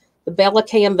there. The Bella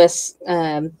canvas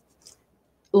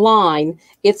line,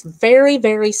 it's very,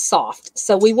 very soft.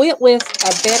 So we went with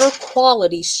a better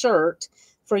quality shirt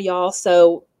for y'all.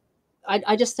 So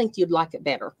I just think you'd like it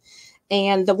better.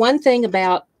 And the one thing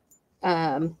about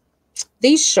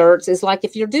these shirts is, like,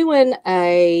 if you're doing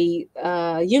a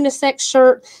unisex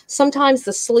shirt, sometimes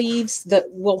the sleeves that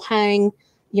will hang,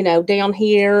 you know, down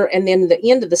here, and then the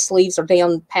end of the sleeves are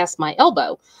down past my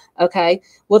elbow. Okay,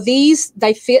 well, these,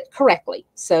 they fit correctly.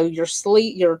 So your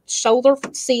shoulder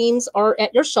seams are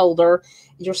at your shoulder,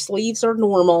 your sleeves are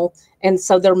normal, and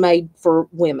so they're made for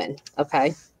women.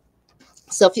 Okay,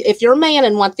 so if you're a man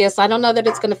and want this, I don't know that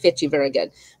it's going to fit you very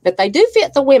good, but they do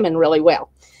fit the women really well.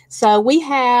 So we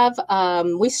have,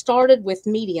 we started with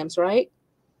mediums, right?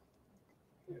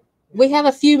 We have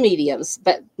a few mediums,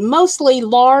 but mostly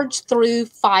large through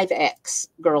 5X,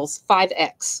 girls,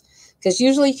 5X. Because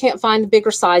usually you can't find the bigger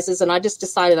sizes, and I just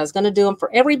decided I was going to do them for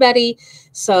everybody.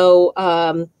 So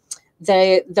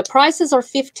the prices are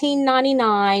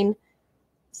 $15.99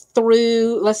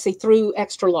 through, let's see, through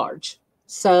extra large.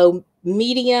 So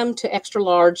medium to extra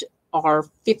large are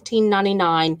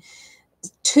 $15.99.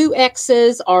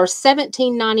 2Xs are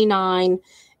 $17.99,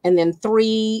 and then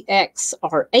 3X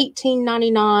are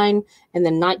 $18.99, and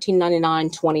then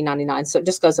 $19.99, $20.99. So it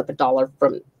just goes up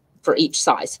 $1 for each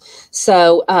size.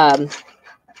 So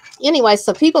anyway,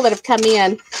 so people that have come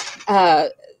in, I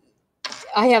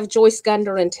have Joyce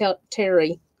Gunder and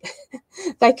Terry.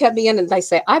 They come in and they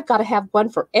say, I've got to have one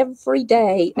for every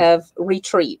day of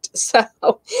retreat. So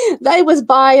they was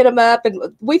buying them up,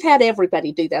 and we've had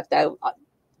everybody do that, though.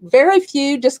 Very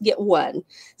few just get one.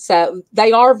 So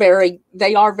they are very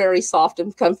soft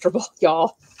and comfortable,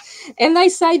 y'all. And they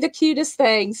say the cutest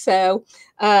things. So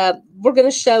we're going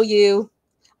to show you.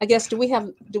 I guess, do we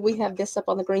have this up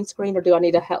on the green screen, or do I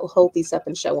need to hold these up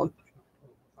and show them?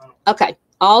 Okay,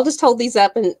 I'll just hold these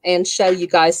up and show you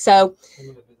guys. So,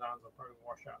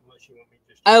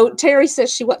 oh, Terry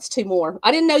says she wants 2 more.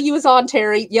 I didn't know you was on,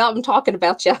 Terry. Yeah, I'm talking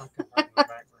about you.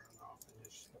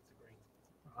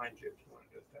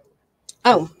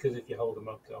 Oh, because if you hold them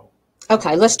up, they'll.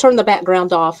 Okay, let's turn the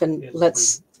background off and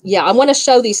let's. Yeah, I want to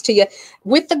show these to you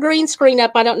with the green screen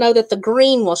up. I don't know that the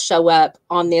green will show up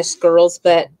on this, girls,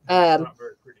 but Not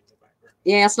very pretty in the background.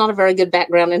 Yeah, it's not a very good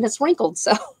background, and it's wrinkled.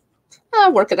 So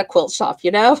I work at a quilt shop, you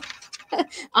know.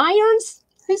 Irons?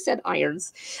 Who said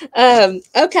irons?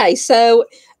 Okay, so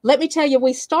let me tell you,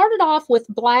 we started off with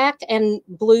black and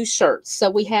blue shirts.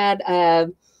 So we had,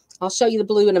 I'll show you the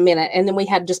blue in a minute, and then we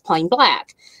had just plain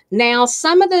black. Now,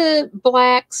 some of the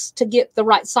blacks, to get the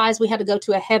right size, we had to go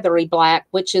to a heathery black,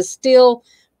 which is still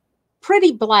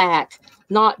pretty black,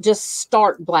 not just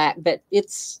stark black, but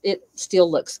it still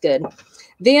looks good.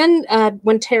 Then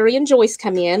when Terry and Joyce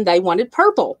come in, they wanted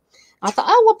purple. I thought,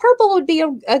 oh, well, purple would be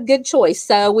a good choice.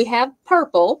 So we have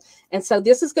purple. And so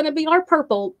this is going to be our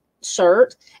purple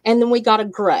shirt. And then we got a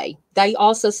gray. They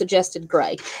also suggested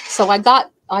gray. So I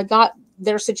got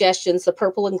their suggestions, the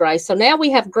purple and gray. So now we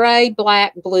have gray,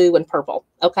 black, blue, and purple.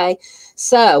 Okay.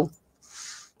 So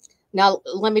now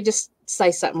let me just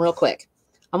say something real quick.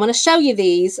 I'm going to show you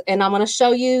these, and I'm going to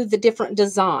show you the different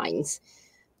designs.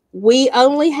 We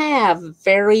only have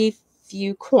very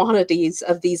few quantities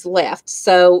of these left.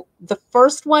 So the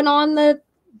first one on the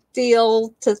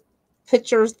deal to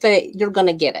pictures that you're going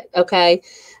to get it. Okay.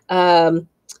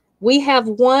 We have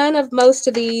one of most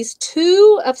of these,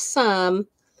 two of some,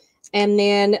 and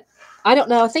then I don't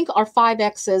know. I think our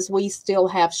 5Xs, we still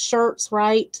have shirts,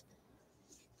 right?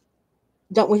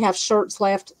 Don't we have shirts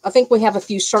left? I think we have a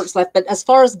few shirts left, but as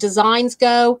far as designs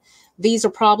go, these are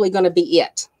probably going to be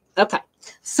it. Okay.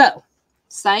 So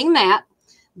saying that,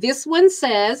 this one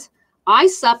says, I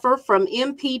suffer from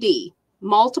MPD,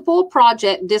 multiple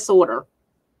project disorder.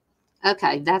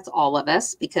 Okay. That's all of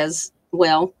us because,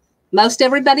 well, most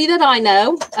everybody that I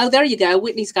know. Oh, there you go.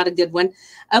 Whitney's got a good one.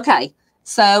 Okay.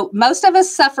 So most of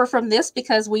us suffer from this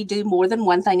because we do more than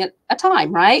one thing at a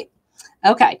time, right?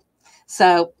 Okay.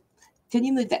 So can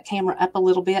you move that camera up a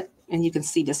little bit and you can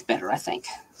see this better, I think.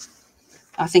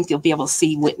 I think you'll be able to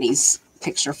see Whitney's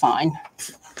picture fine.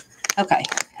 Okay.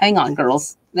 Hang on,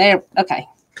 girls. There. Okay.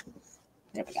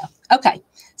 There we go. Okay.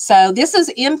 So this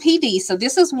is MPD. So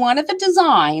this is one of the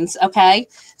designs. Okay.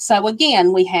 So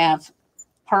again, we have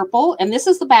purple, and this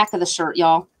is the back of the shirt,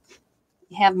 y'all.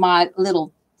 You have my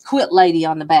little quilt lady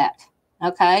on the back.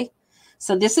 Okay.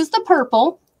 So this is the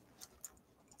purple.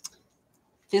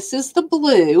 This is the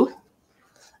blue.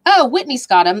 Oh, Whitney's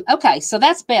got them. Okay, so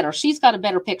that's better. She's got a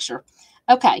better picture.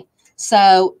 Okay,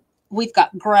 so we've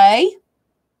got gray,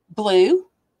 blue,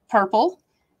 purple,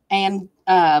 and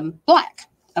black.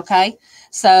 Okay,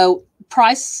 so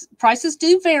prices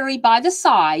do vary by the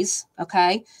size.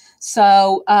 Okay,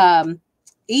 so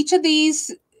each of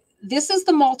these, this is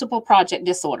the multiple project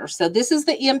disorder. So this is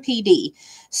the MPD.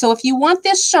 So if you want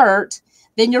this shirt,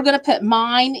 then you're going to put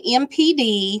mine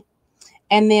MPD,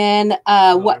 and then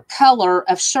what color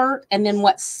of shirt, and then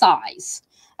what size.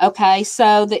 Okay,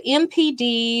 so the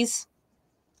MPDs,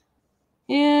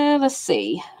 yeah, let's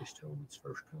see. It's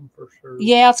first come, first serve.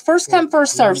 Yeah, it's first come,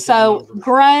 first serve. So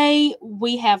gray,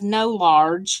 we have no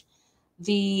large.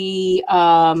 The,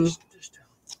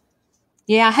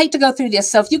 yeah, I hate to go through this.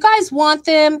 So if you guys want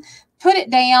them, put it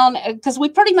down, because we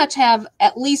pretty much have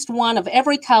at least one of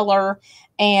every color,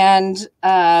 and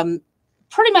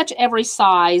pretty much every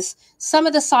size. Some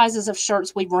of the sizes of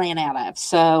shirts we ran out of.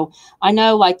 So I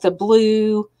know like the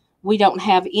blue, we don't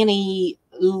have any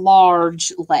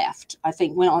large left. I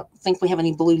think we don't think we have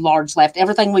any blue large left.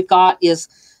 Everything we've got is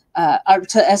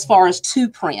as far as to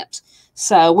print.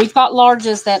 So we've got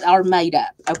larges that are made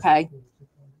up. Okay.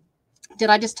 Did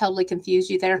I just totally confuse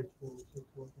you there?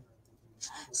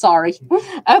 Sorry.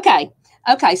 Okay.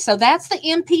 Okay, so that's the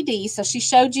MPD. So she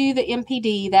showed you the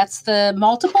MPD. That's the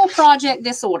multiple project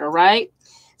disorder, right?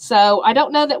 So I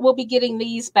don't know that we'll be getting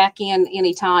these back in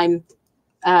anytime.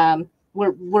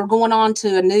 We're going on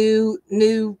to a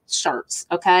new shirts.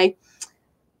 Okay,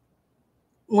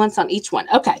 once on each one.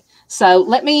 Okay, so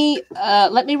let me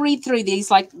read through these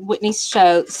like Whitney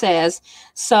says.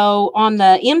 So on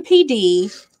the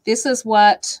MPD, this is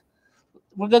what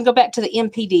we're going to go back to the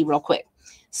MPD real quick.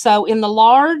 So in the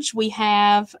large, we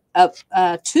have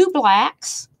 2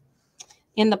 blacks.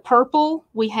 In the purple,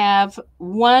 we have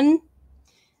 1.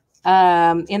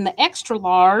 In the extra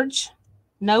large,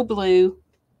 no blue.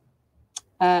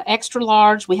 Extra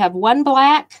large, we have 1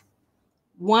 black,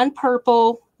 1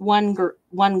 purple,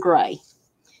 1 gray.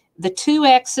 The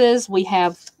 2Xs, we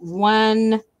have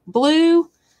 1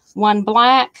 blue, 1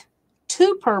 black,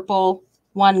 2 purple,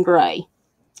 1 gray.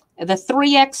 The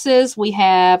 3Xs, we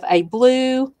have a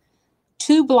blue,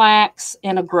 2 blacks,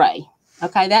 and a gray.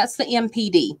 Okay, that's the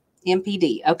MPD.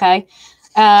 MPD, okay?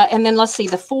 And then let's see,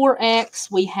 the 4X,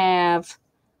 we have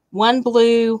 1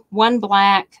 blue, 1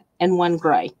 black, and 1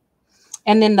 gray.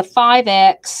 And then the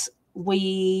 5X,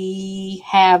 we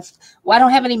have, well, I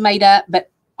don't have any made up, but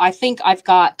I think I've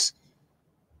got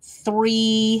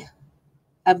 3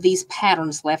 of these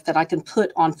patterns left that I can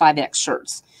put on 5X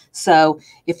shirts. So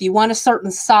if you want a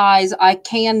certain size, I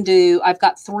can do, I've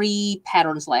got 3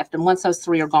 patterns left. And once those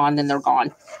 3 are gone, then they're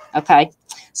gone. Okay.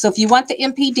 So if you want the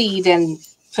MPD, then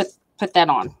put that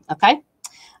on. Okay.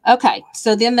 Okay.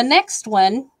 So then the next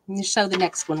one, let me show the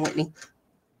next one, Whitney.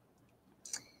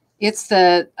 It's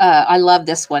the, I love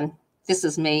this one. This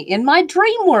is me in my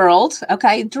dream world.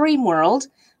 Okay. Dream world.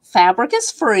 Fabric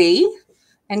is free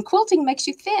and quilting makes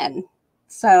you thin.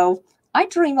 So I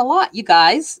dream a lot, you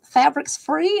guys. Fabric's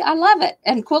free. I love it.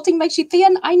 And quilting makes you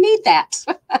thin. I need that,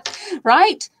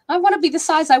 right? I want to be the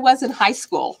size I was in high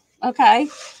school. Okay.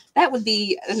 That would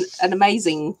be an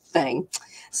amazing thing.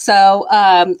 So,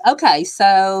 okay.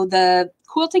 So the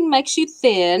quilting makes you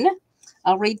thin.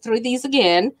 I'll read through these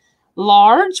again.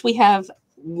 Large, we have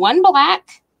 1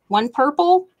 black, 1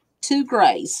 purple, 2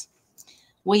 grays.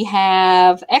 We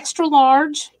have extra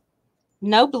large,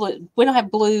 no blue. We don't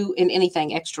have blue in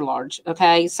anything extra large.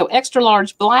 Okay. So extra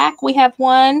large black, we have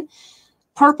 1.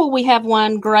 Purple, we have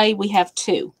 1. Gray, we have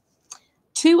 2.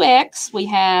 2X, we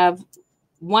have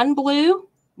 1 blue,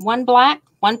 1 black,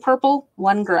 1 purple,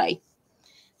 1 gray.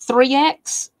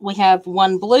 3X, we have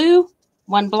 1 blue,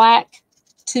 1 black,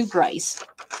 2 grays.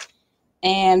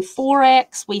 And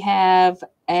 4X, we have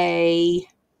a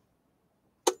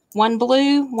 1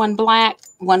 blue, 1 black,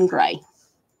 1 gray.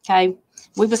 Okay.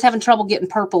 We was having trouble getting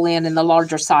purple in the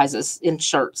larger sizes in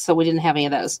shirts, so we didn't have any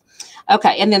of those.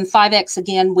 Okay, and then 5X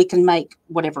again, we can make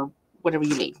whatever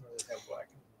you need.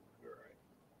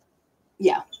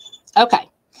 Yeah. Okay.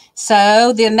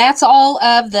 So then that's all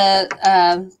of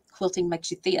the quilting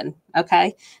makes you thin.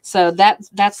 Okay. So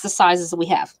that's the sizes that we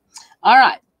have. All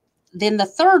right. Then the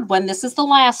third one, this is the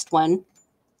last one.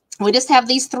 We just have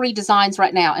these 3 designs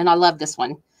right now, and I love this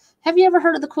one. Have you ever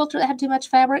heard of the quilter that had too much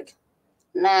fabric?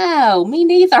 No, me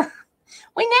neither.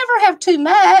 We never have too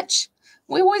much.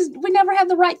 We never have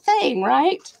the right thing,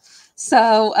 right?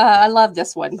 So I love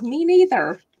this one. Me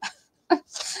neither.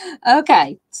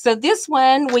 Okay, so this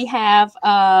one we have,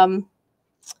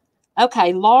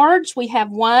 okay, large, we have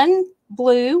 1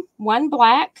 blue, 1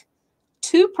 black,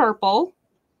 2 purple,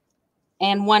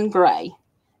 and 1 gray.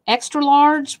 Extra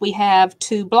large, we have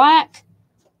 2 black,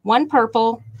 1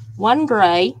 purple, 1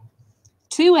 gray.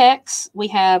 2X, we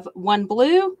have 1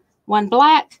 blue, 1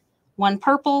 black, 1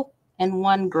 purple, and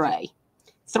 1 gray.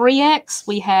 3X,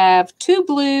 we have 2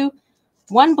 blue,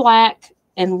 1 black,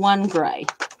 and 1 gray.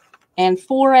 And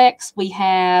 4X, we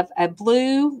have a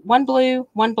blue, 1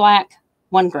 black,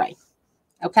 1 gray.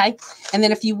 Okay. And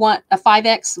then if you want a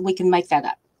 5X, we can make that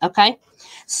up. Okay.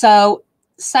 So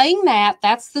saying that,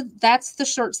 that's the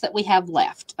shirts that we have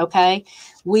left. Okay.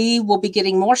 We will be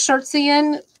getting more shirts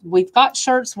in. We've got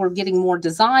shirts. We're getting more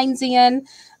designs in.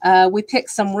 We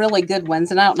picked some really good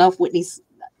ones, and I don't know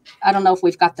if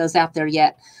we've got those out there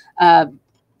yet.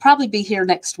 Probably be here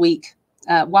next week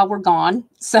while we're gone.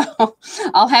 So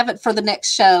I'll have it for the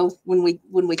next show when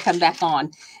we come back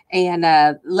on and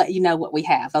let you know what we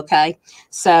have. Okay.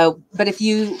 So, but if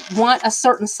you want a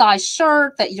certain size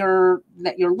shirt that you're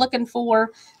looking for,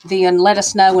 then let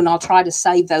us know and I'll try to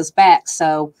save those back.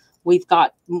 So we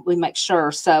make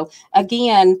sure. So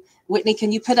again, Whitney,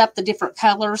 can you put up the different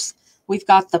colors? We've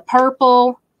got the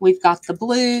purple, we've got the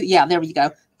blue. Yeah, there we go.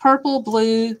 Purple,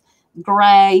 blue,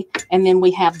 gray, and then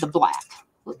we have the black.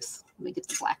 Oops, let me get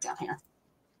the black down here.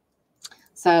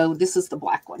 So this is the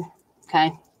black one.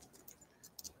 Okay.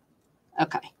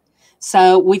 Okay.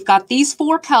 So we've got these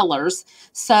 4 colors.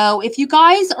 So if you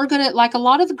guys are going to, like a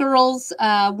lot of the girls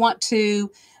want to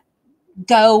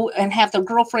go and have their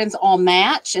girlfriends all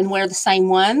match and wear the same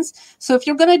ones. So if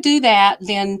you're going to do that,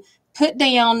 then put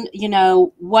down,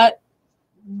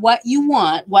 what you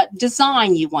want, what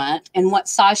design you want, and what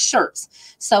size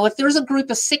shirts. So if there's a group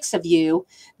of 6 of you,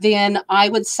 then I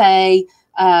would say,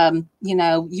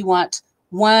 you want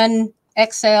 1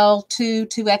 XL, 2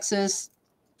 2Xs,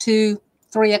 2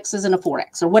 3Xs, and a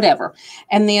 4X or whatever.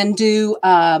 And then do,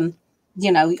 I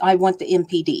want the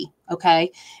MPD. Okay.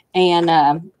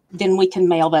 And, then we can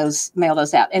mail those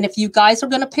out. And if you guys are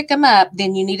going to pick them up,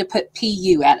 then you need to put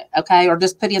PU at it. Okay. Or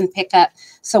just put in pickup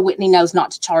so Whitney knows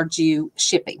not to charge you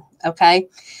shipping. Okay.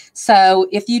 So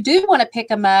if you do want to pick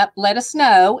them up, let us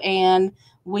know. And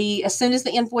as soon as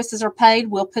the invoices are paid,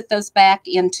 we'll put those back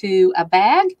into a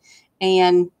bag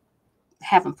and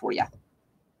have them for you.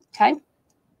 Okay.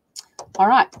 All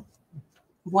right.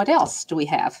 What else do we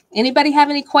have? Anybody have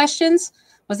any questions?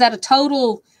 Was that a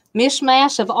total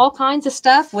mishmash of all kinds of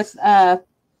stuff with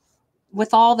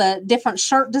all the different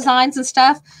shirt designs and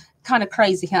stuff? Kind of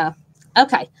crazy, huh?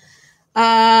 Okay.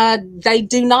 They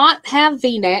do not have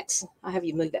V-necks. I have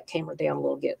you move that camera down a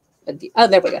little bit. Oh,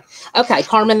 there we go. Okay,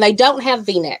 Carmen, they don't have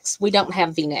V-necks. We don't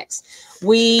have V-necks.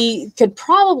 We could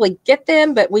probably get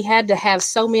them, but we had to have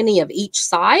so many of each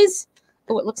size.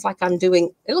 Oh, it looks like I'm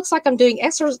doing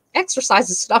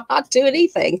exercises. I'm not doing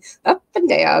anything. Up and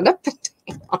down, up and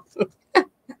down.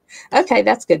 Okay,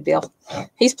 that's good, Bill.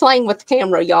 He's playing with the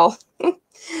camera, y'all.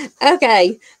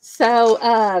 Okay, so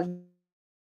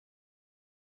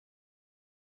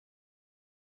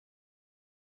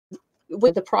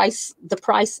with the price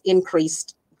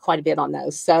increased quite a bit on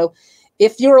those. So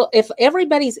if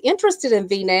everybody's interested in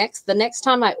V-necks, the next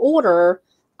time I order,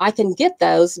 I can get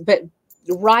those, but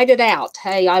write it out.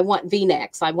 Hey, I want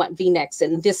V-necks. I want V-necks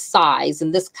in this size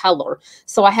and this color.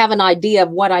 So I have an idea of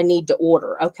what I need to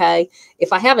order. Okay.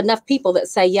 If I have enough people that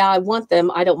say, yeah, I want them,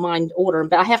 I don't mind ordering,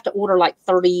 but I have to order like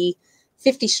 30,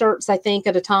 50 shirts, I think,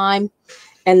 at a time.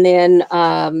 And then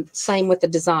same with the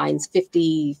designs,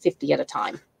 50 at a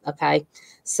time. Okay.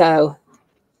 So,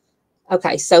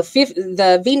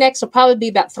 the V-necks will probably be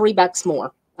about $3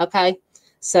 more. Okay.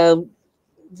 So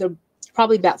they're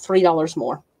probably about $3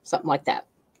 more, something like that.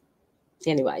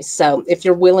 Anyway, so if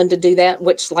you're willing to do that,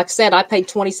 which, like I said, I paid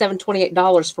 $27,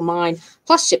 $28 for mine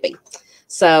plus shipping.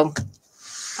 So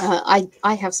I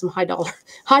have some high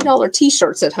dollar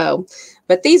t-shirts at home,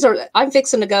 but I'm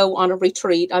fixing to go on a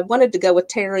retreat. I wanted to go with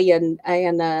Terry and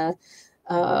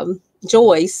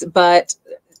Joyce, but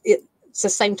it's the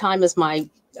same time as my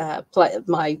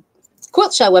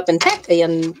quilt show up in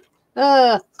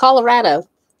Colorado.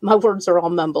 My words are all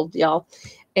mumbled, y'all.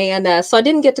 And so I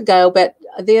didn't get to go, but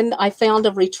then I found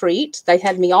a retreat. They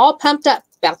had me all pumped up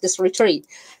about this retreat.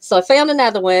 So I found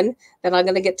another one that I'm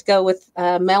going to get to go with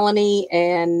Melanie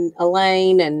and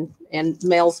Elaine and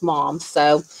Mel's mom.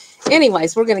 So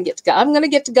anyways, we're going to get to go. I'm going to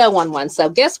get to go on one. So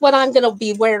guess what I'm going to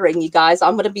be wearing, you guys?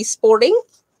 I'm going to be sporting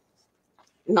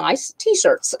nice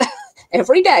t-shirts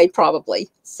every day, probably.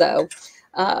 So,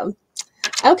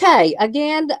 okay,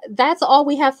 again, that's all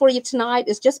we have for you tonight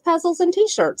is just puzzles and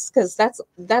t-shirts, because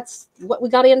that's what we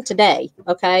got in today.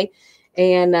 Okay.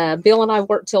 And Bill and I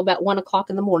worked till about 1 o'clock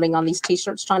in the morning on these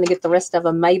t-shirts, trying to get the rest of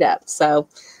them made up. So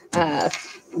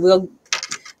we'll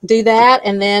do that.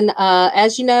 And then,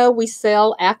 as you know, we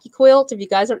sell AccuQuilt. If you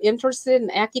guys are interested in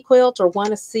AccuQuilt or want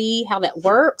to see how that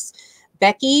works,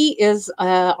 Becky is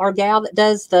our gal that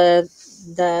does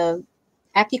the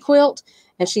AccuQuilt,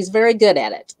 and she's very good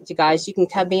at it. You guys, you can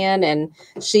come in and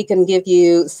she can give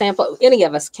you sample. Any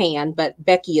of us can, but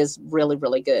Becky is really,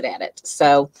 really good at it.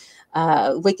 So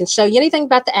we can show you anything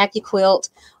about the AccuQuilt.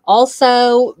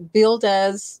 Also, Bill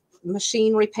does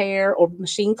machine repair or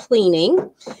machine cleaning.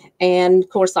 And of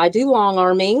course, I do long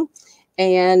arming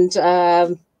and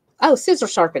scissor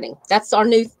sharpening. That's our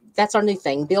new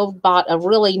thing. Bill bought a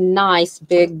really nice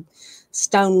big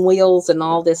stone wheels and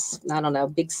all this, I don't know,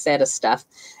 big set of stuff.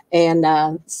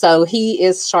 And so he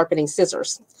is sharpening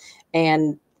scissors,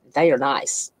 and they are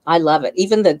nice. I love it.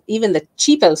 Even the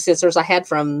cheapo scissors I had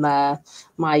from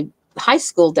my high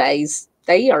school days,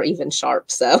 they are even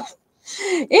sharp. So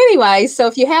anyway, so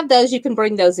if you have those, you can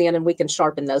bring those in and we can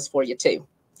sharpen those for you too.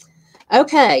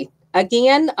 Okay.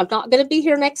 Again, I'm not going to be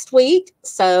here next week,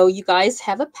 so you guys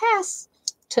have a pass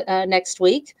to next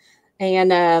week,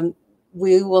 and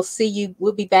we will see you.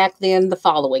 We'll be back then the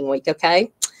following week. Okay.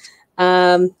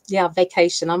 Yeah,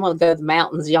 vacation. I'm going to go to the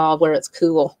mountains, y'all, where it's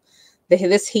cool.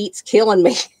 This heat's killing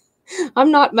me.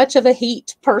 I'm not much of a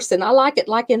heat person. I like it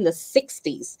like in the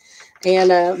 60s.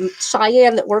 And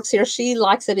Cheyenne that works here, she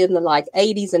likes it in the like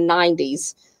 80s and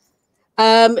 90s.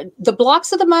 The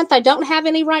blocks of the month, I don't have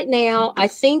any right now. I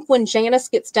think when Janice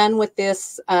gets done with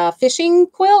this fishing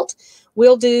quilt,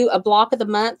 we'll do a block of the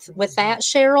month with that,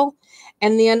 Cheryl.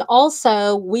 And then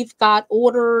also we've got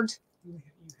ordered. You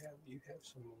have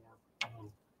some more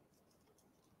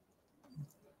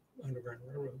Underground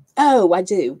Railroad. Oh, I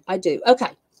do. Okay.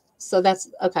 So that's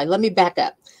okay. Let me back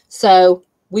up. So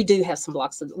we do have some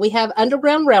blocks. We have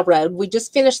Underground Railroad. We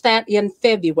just finished that in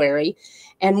February,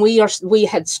 and we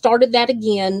had started that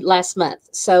again last month.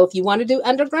 So if you want to do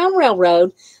Underground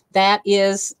Railroad, that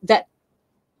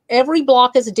every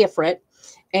block is different.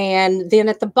 And then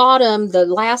at the bottom, the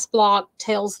last block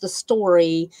tells the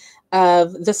story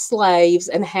of the slaves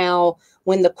and how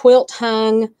when the quilt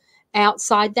hung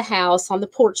outside the house on the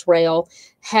porch rail,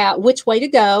 which way to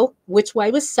go, which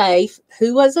way was safe,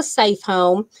 who was a safe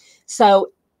home.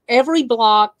 So every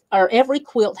block or every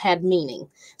quilt had meaning.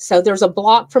 So there's a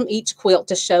block from each quilt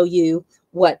to show you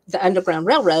what the Underground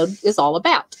Railroad is all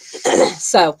about.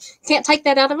 So can't take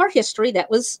that out of our history.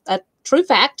 That was a true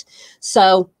fact.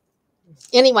 So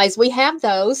anyways, we have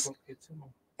those,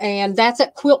 and that's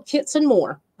at Quilt Kits and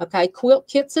More. Okay, Quilt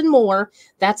Kits and More.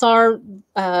 That's our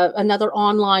another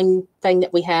online thing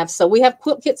that we have. So we have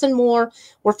Quilt Kits and More.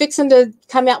 We're fixing to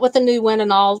come out with a new one,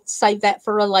 and I'll save that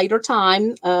for a later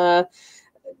time.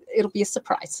 It'll be a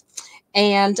surprise.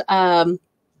 And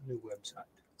New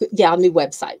website. Yeah, new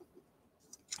website.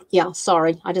 Yeah,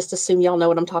 sorry. I just assume y'all know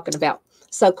what I'm talking about.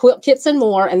 So Quilt Kits and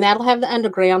More, and that'll have the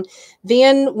Underground.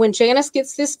 Then when Janice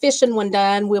gets this fishing one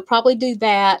done, we'll probably do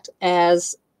that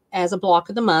as a block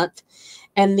of the month.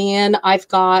 And then I've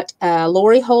got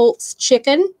Lori Holt's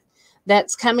chicken.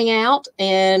 that's coming out,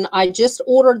 and I just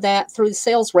ordered that through the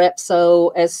sales rep. So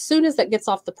as soon as that gets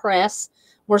off the press,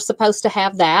 we're supposed to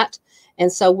have that.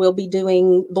 And so we'll be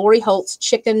doing Lori Holt's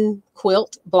chicken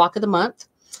quilt block of the month.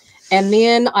 And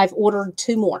then I've ordered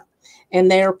 2 more, and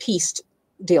they're pieced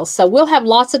deals. So we'll have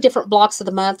lots of different blocks of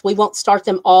the month. We won't start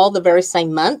them all the very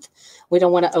same month. We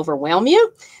don't want to overwhelm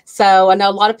you. So I know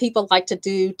a lot of people like to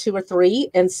do 2 or 3.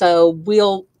 And so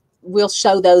we'll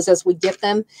show those as we get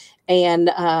them, and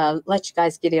let you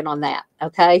guys get in on that.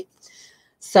 Okay.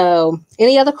 So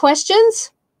any other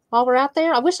questions while we're out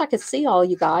there? I wish I could see all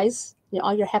you guys,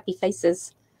 all your happy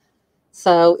faces.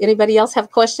 So anybody else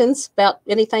have questions about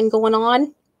anything going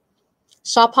on?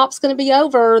 Shop Hop's going to be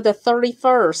over the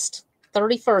 31st.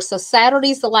 So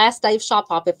Saturday's the last day of Shop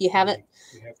Hop. If you haven't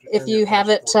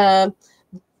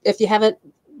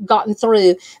gotten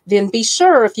through, then be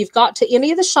sure, if you've got to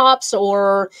any of the shops,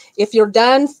 or if you're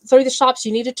done through the shops,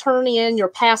 you need to turn in your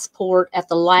passport at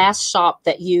the last shop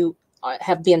that you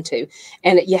have been to,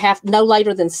 and you have no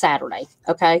later than Saturday.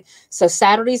 Okay. So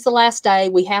Saturday's the last day.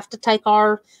 We have to take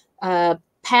our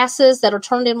passes that are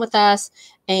turned in with us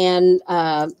and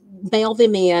mail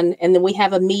them in. And then we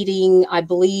have a meeting, I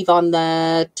believe, on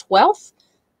the 12th.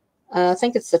 I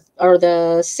think it's the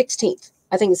 16th.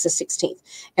 I think it's the 16th.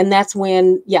 And that's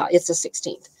when, yeah, it's the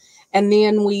 16th. And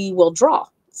then we will draw.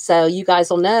 So you guys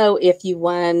will know if you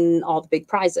won all the big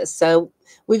prizes. So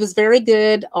we was very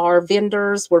good. Our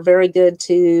vendors were very good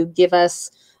to give us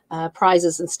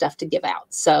prizes and stuff to give out.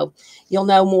 So you'll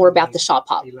know more about the Shop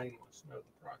Hop. Elaine wants to know the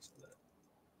price of that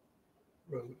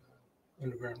road,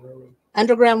 Underground Railroad.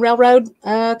 Underground Railroad.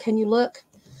 Can you look?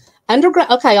 Underground.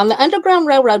 Okay, on the Underground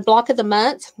Railroad block of the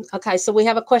month. Okay, so we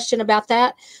have a question about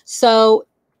that. So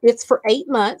it's for 8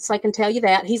 months. I can tell you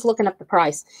that. He's looking up the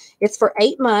price. It's for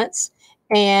 8 months,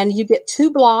 and you get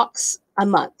 2 blocks a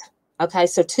month. Okay,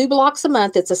 so 2 blocks a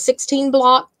month. It's a 16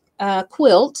 block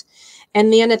quilt,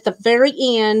 and then at the very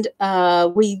end,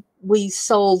 we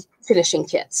sold finishing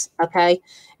kits. Okay,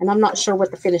 and I'm not sure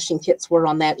what the finishing kits were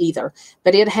on that either,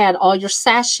 but it had all your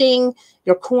sashing,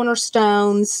 your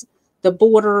cornerstones, the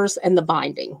borders, and the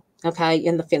binding, okay,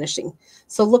 in the finishing.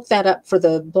 So look that up for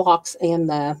the blocks, and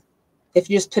if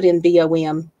you just put in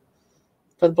BOM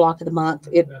for the block of the month,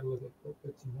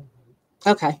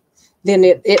 okay, then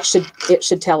it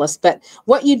should tell us. But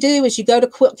what you do is you go to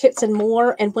Quilt Kits and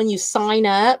More, and when you sign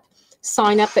up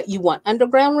that you want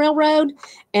Underground Railroad,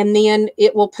 and then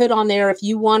it will put on there if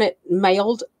you want it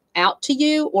mailed out to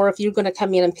you or if you're going to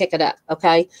come in and pick it up.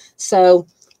 Okay, so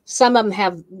some of them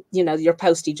have, your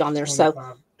postage on there. So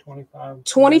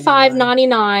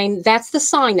 $25.99. That's the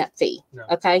sign up fee. No,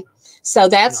 okay. No. So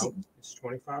that's it's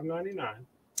 $25.99.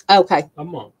 Okay. A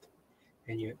month,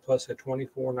 and you plus a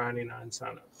 $24.99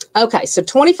 sign up fee. Okay, so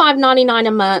 $25.99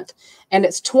 a month, and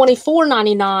it's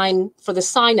 $24.99 for the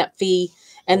sign up fee,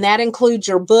 and that includes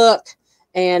your book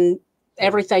and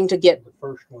everything to get. The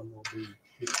first one will be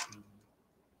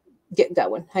get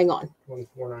going. Hang on.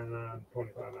 $24.99,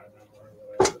 $25.99.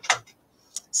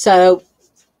 So,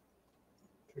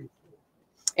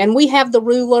 and we have the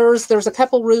rulers. There's a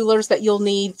couple rulers that you'll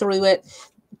need through it.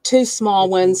 2 small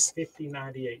ones.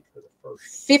 $50.98 for the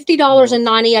first.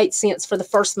 $50.98 for the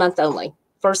first month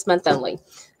only.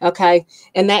 Okay,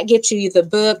 and that gets you the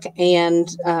book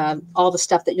and all the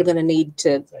stuff that you're going to need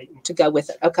to go with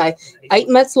it. Okay, 8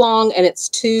 months long, and it's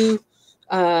 2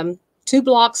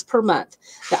 blocks per month.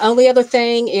 The only other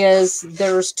thing is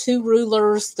there's 2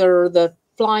 rulers. They're the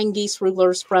Flying Geese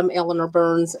rulers from Eleanor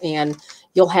Burns, and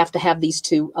you'll have to have these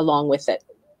 2 along with it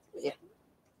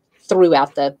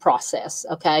throughout the process.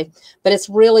 Okay, but it's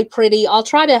really pretty. I'll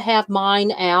try to have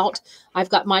mine out. I've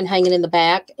got mine hanging in the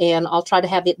back, and I'll try to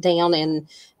have it down and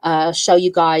show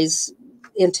you guys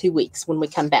in 2 weeks when we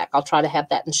come back. I'll try to have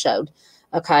that and showed.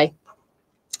 Okay,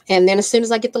 and then as soon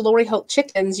as I get the Lori Holt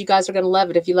chickens, you guys are going to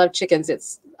love it. If you love chickens, and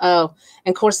of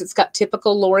course it's got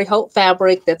typical Lori Holt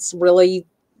fabric that's really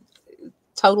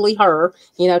totally her,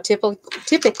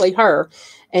 typically her,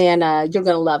 and you're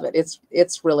going to love it.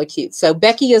 It's really cute. So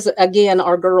Becky is, again,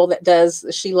 our girl that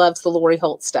she loves the Lori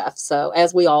Holt stuff. So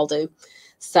as we all do.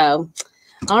 So,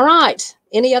 all right.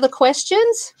 Any other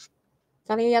questions?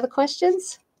 Got any other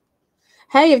questions?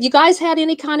 Hey, have you guys had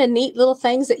any kind of neat little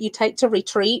things that you take to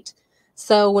retreat?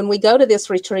 So when we go to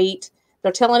this retreat,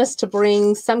 they're telling us to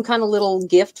bring some kind of little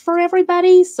gift for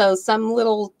everybody. So some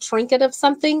little trinket of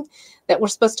something that we're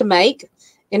supposed to make.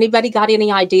 Anybody got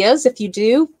any ideas? If you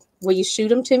do, will you shoot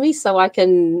them to me so I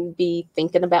can be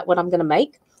thinking about what I'm going to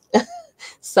make?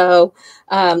 So,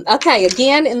 okay,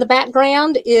 again, in the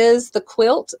background is the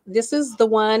quilt. This is the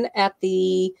one at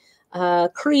the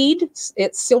Creed.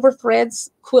 It's Silver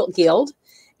Threads Quilt Guild.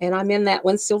 and I'm in that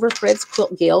one, Silver Threads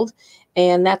Quilt Guild,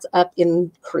 and that's up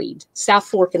in Creed, South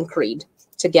Fork and Creed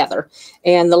together.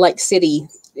 And the Lake City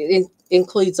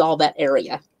includes all that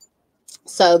area.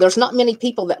 So there's not many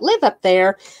people that live up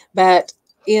there, but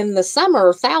in the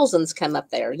summer, thousands come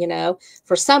up there, you know,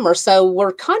 for summer. So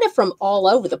we're kind of from all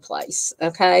over the place,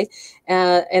 okay?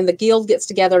 And the guild gets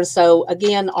together. And so,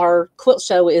 again, our quilt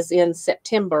show is in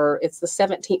September. It's the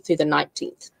 17th through the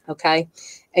 19th, okay?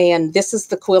 And this is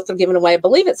the quilt they're giving away. I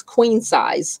believe it's queen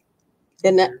size.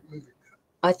 And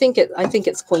I think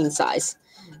it's queen size.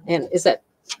 And is that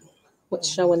what's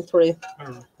showing through?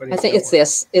 I think it's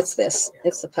this. It's this.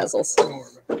 It's the puzzles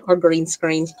or green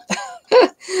screen.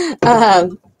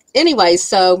 Anyway,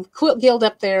 so Quilt Guild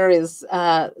up there is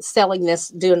selling this,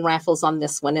 doing raffles on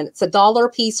this one, and it's $1 a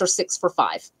piece or 6 for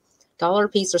 $5. $1 a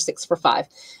piece or 6 for $5.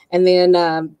 And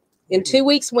then in 2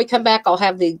 weeks when we come back, I'll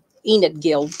have the Enid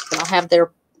Guild, and I'll have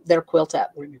their quilt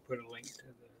up. Whitney put a link to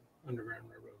the Underground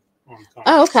Railroad on comments.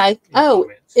 Oh, okay. Oh,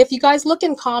 Comments. if you guys look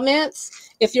in comments,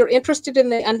 if you're interested in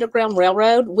the Underground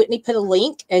Railroad, Whitney put a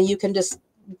link, and you can just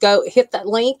go hit that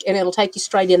link, and it'll take you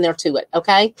straight in there to it.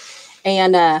 Okay,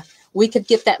 and we could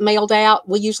get that mailed out.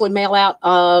 We usually mail out.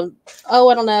 I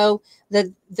don't know.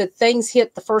 The things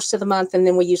hit the first of the month, and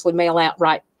then we usually mail out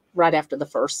right after the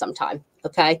first sometime.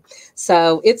 Okay,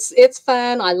 so it's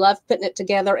fun. I love putting it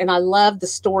together, and I love the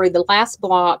story. The last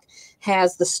block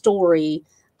has the story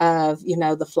of, you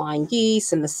know, the flying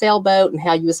geese and the sailboat and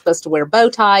how you were supposed to wear bow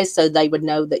ties so they would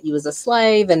know that you was a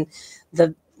slave, and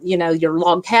the, you know, your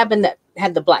log cabin that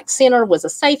had the black center was a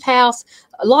safe house.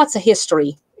 Lots of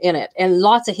history in it, and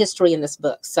lots of history in this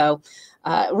book. So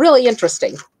really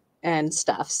interesting and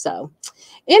stuff. So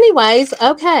anyways,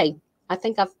 okay, I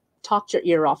think I've talked your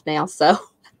ear off now, so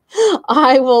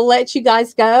I will let you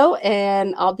guys go,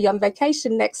 and I'll be on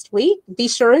vacation next week. Be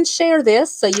sure and share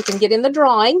this so you can get in the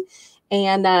drawing,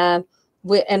 and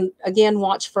again,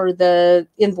 watch for the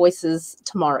invoices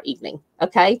tomorrow evening.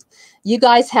 Okay, you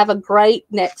guys have a great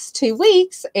next 2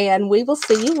 weeks, and we will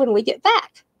see you when we get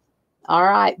back. All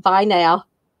right, bye now.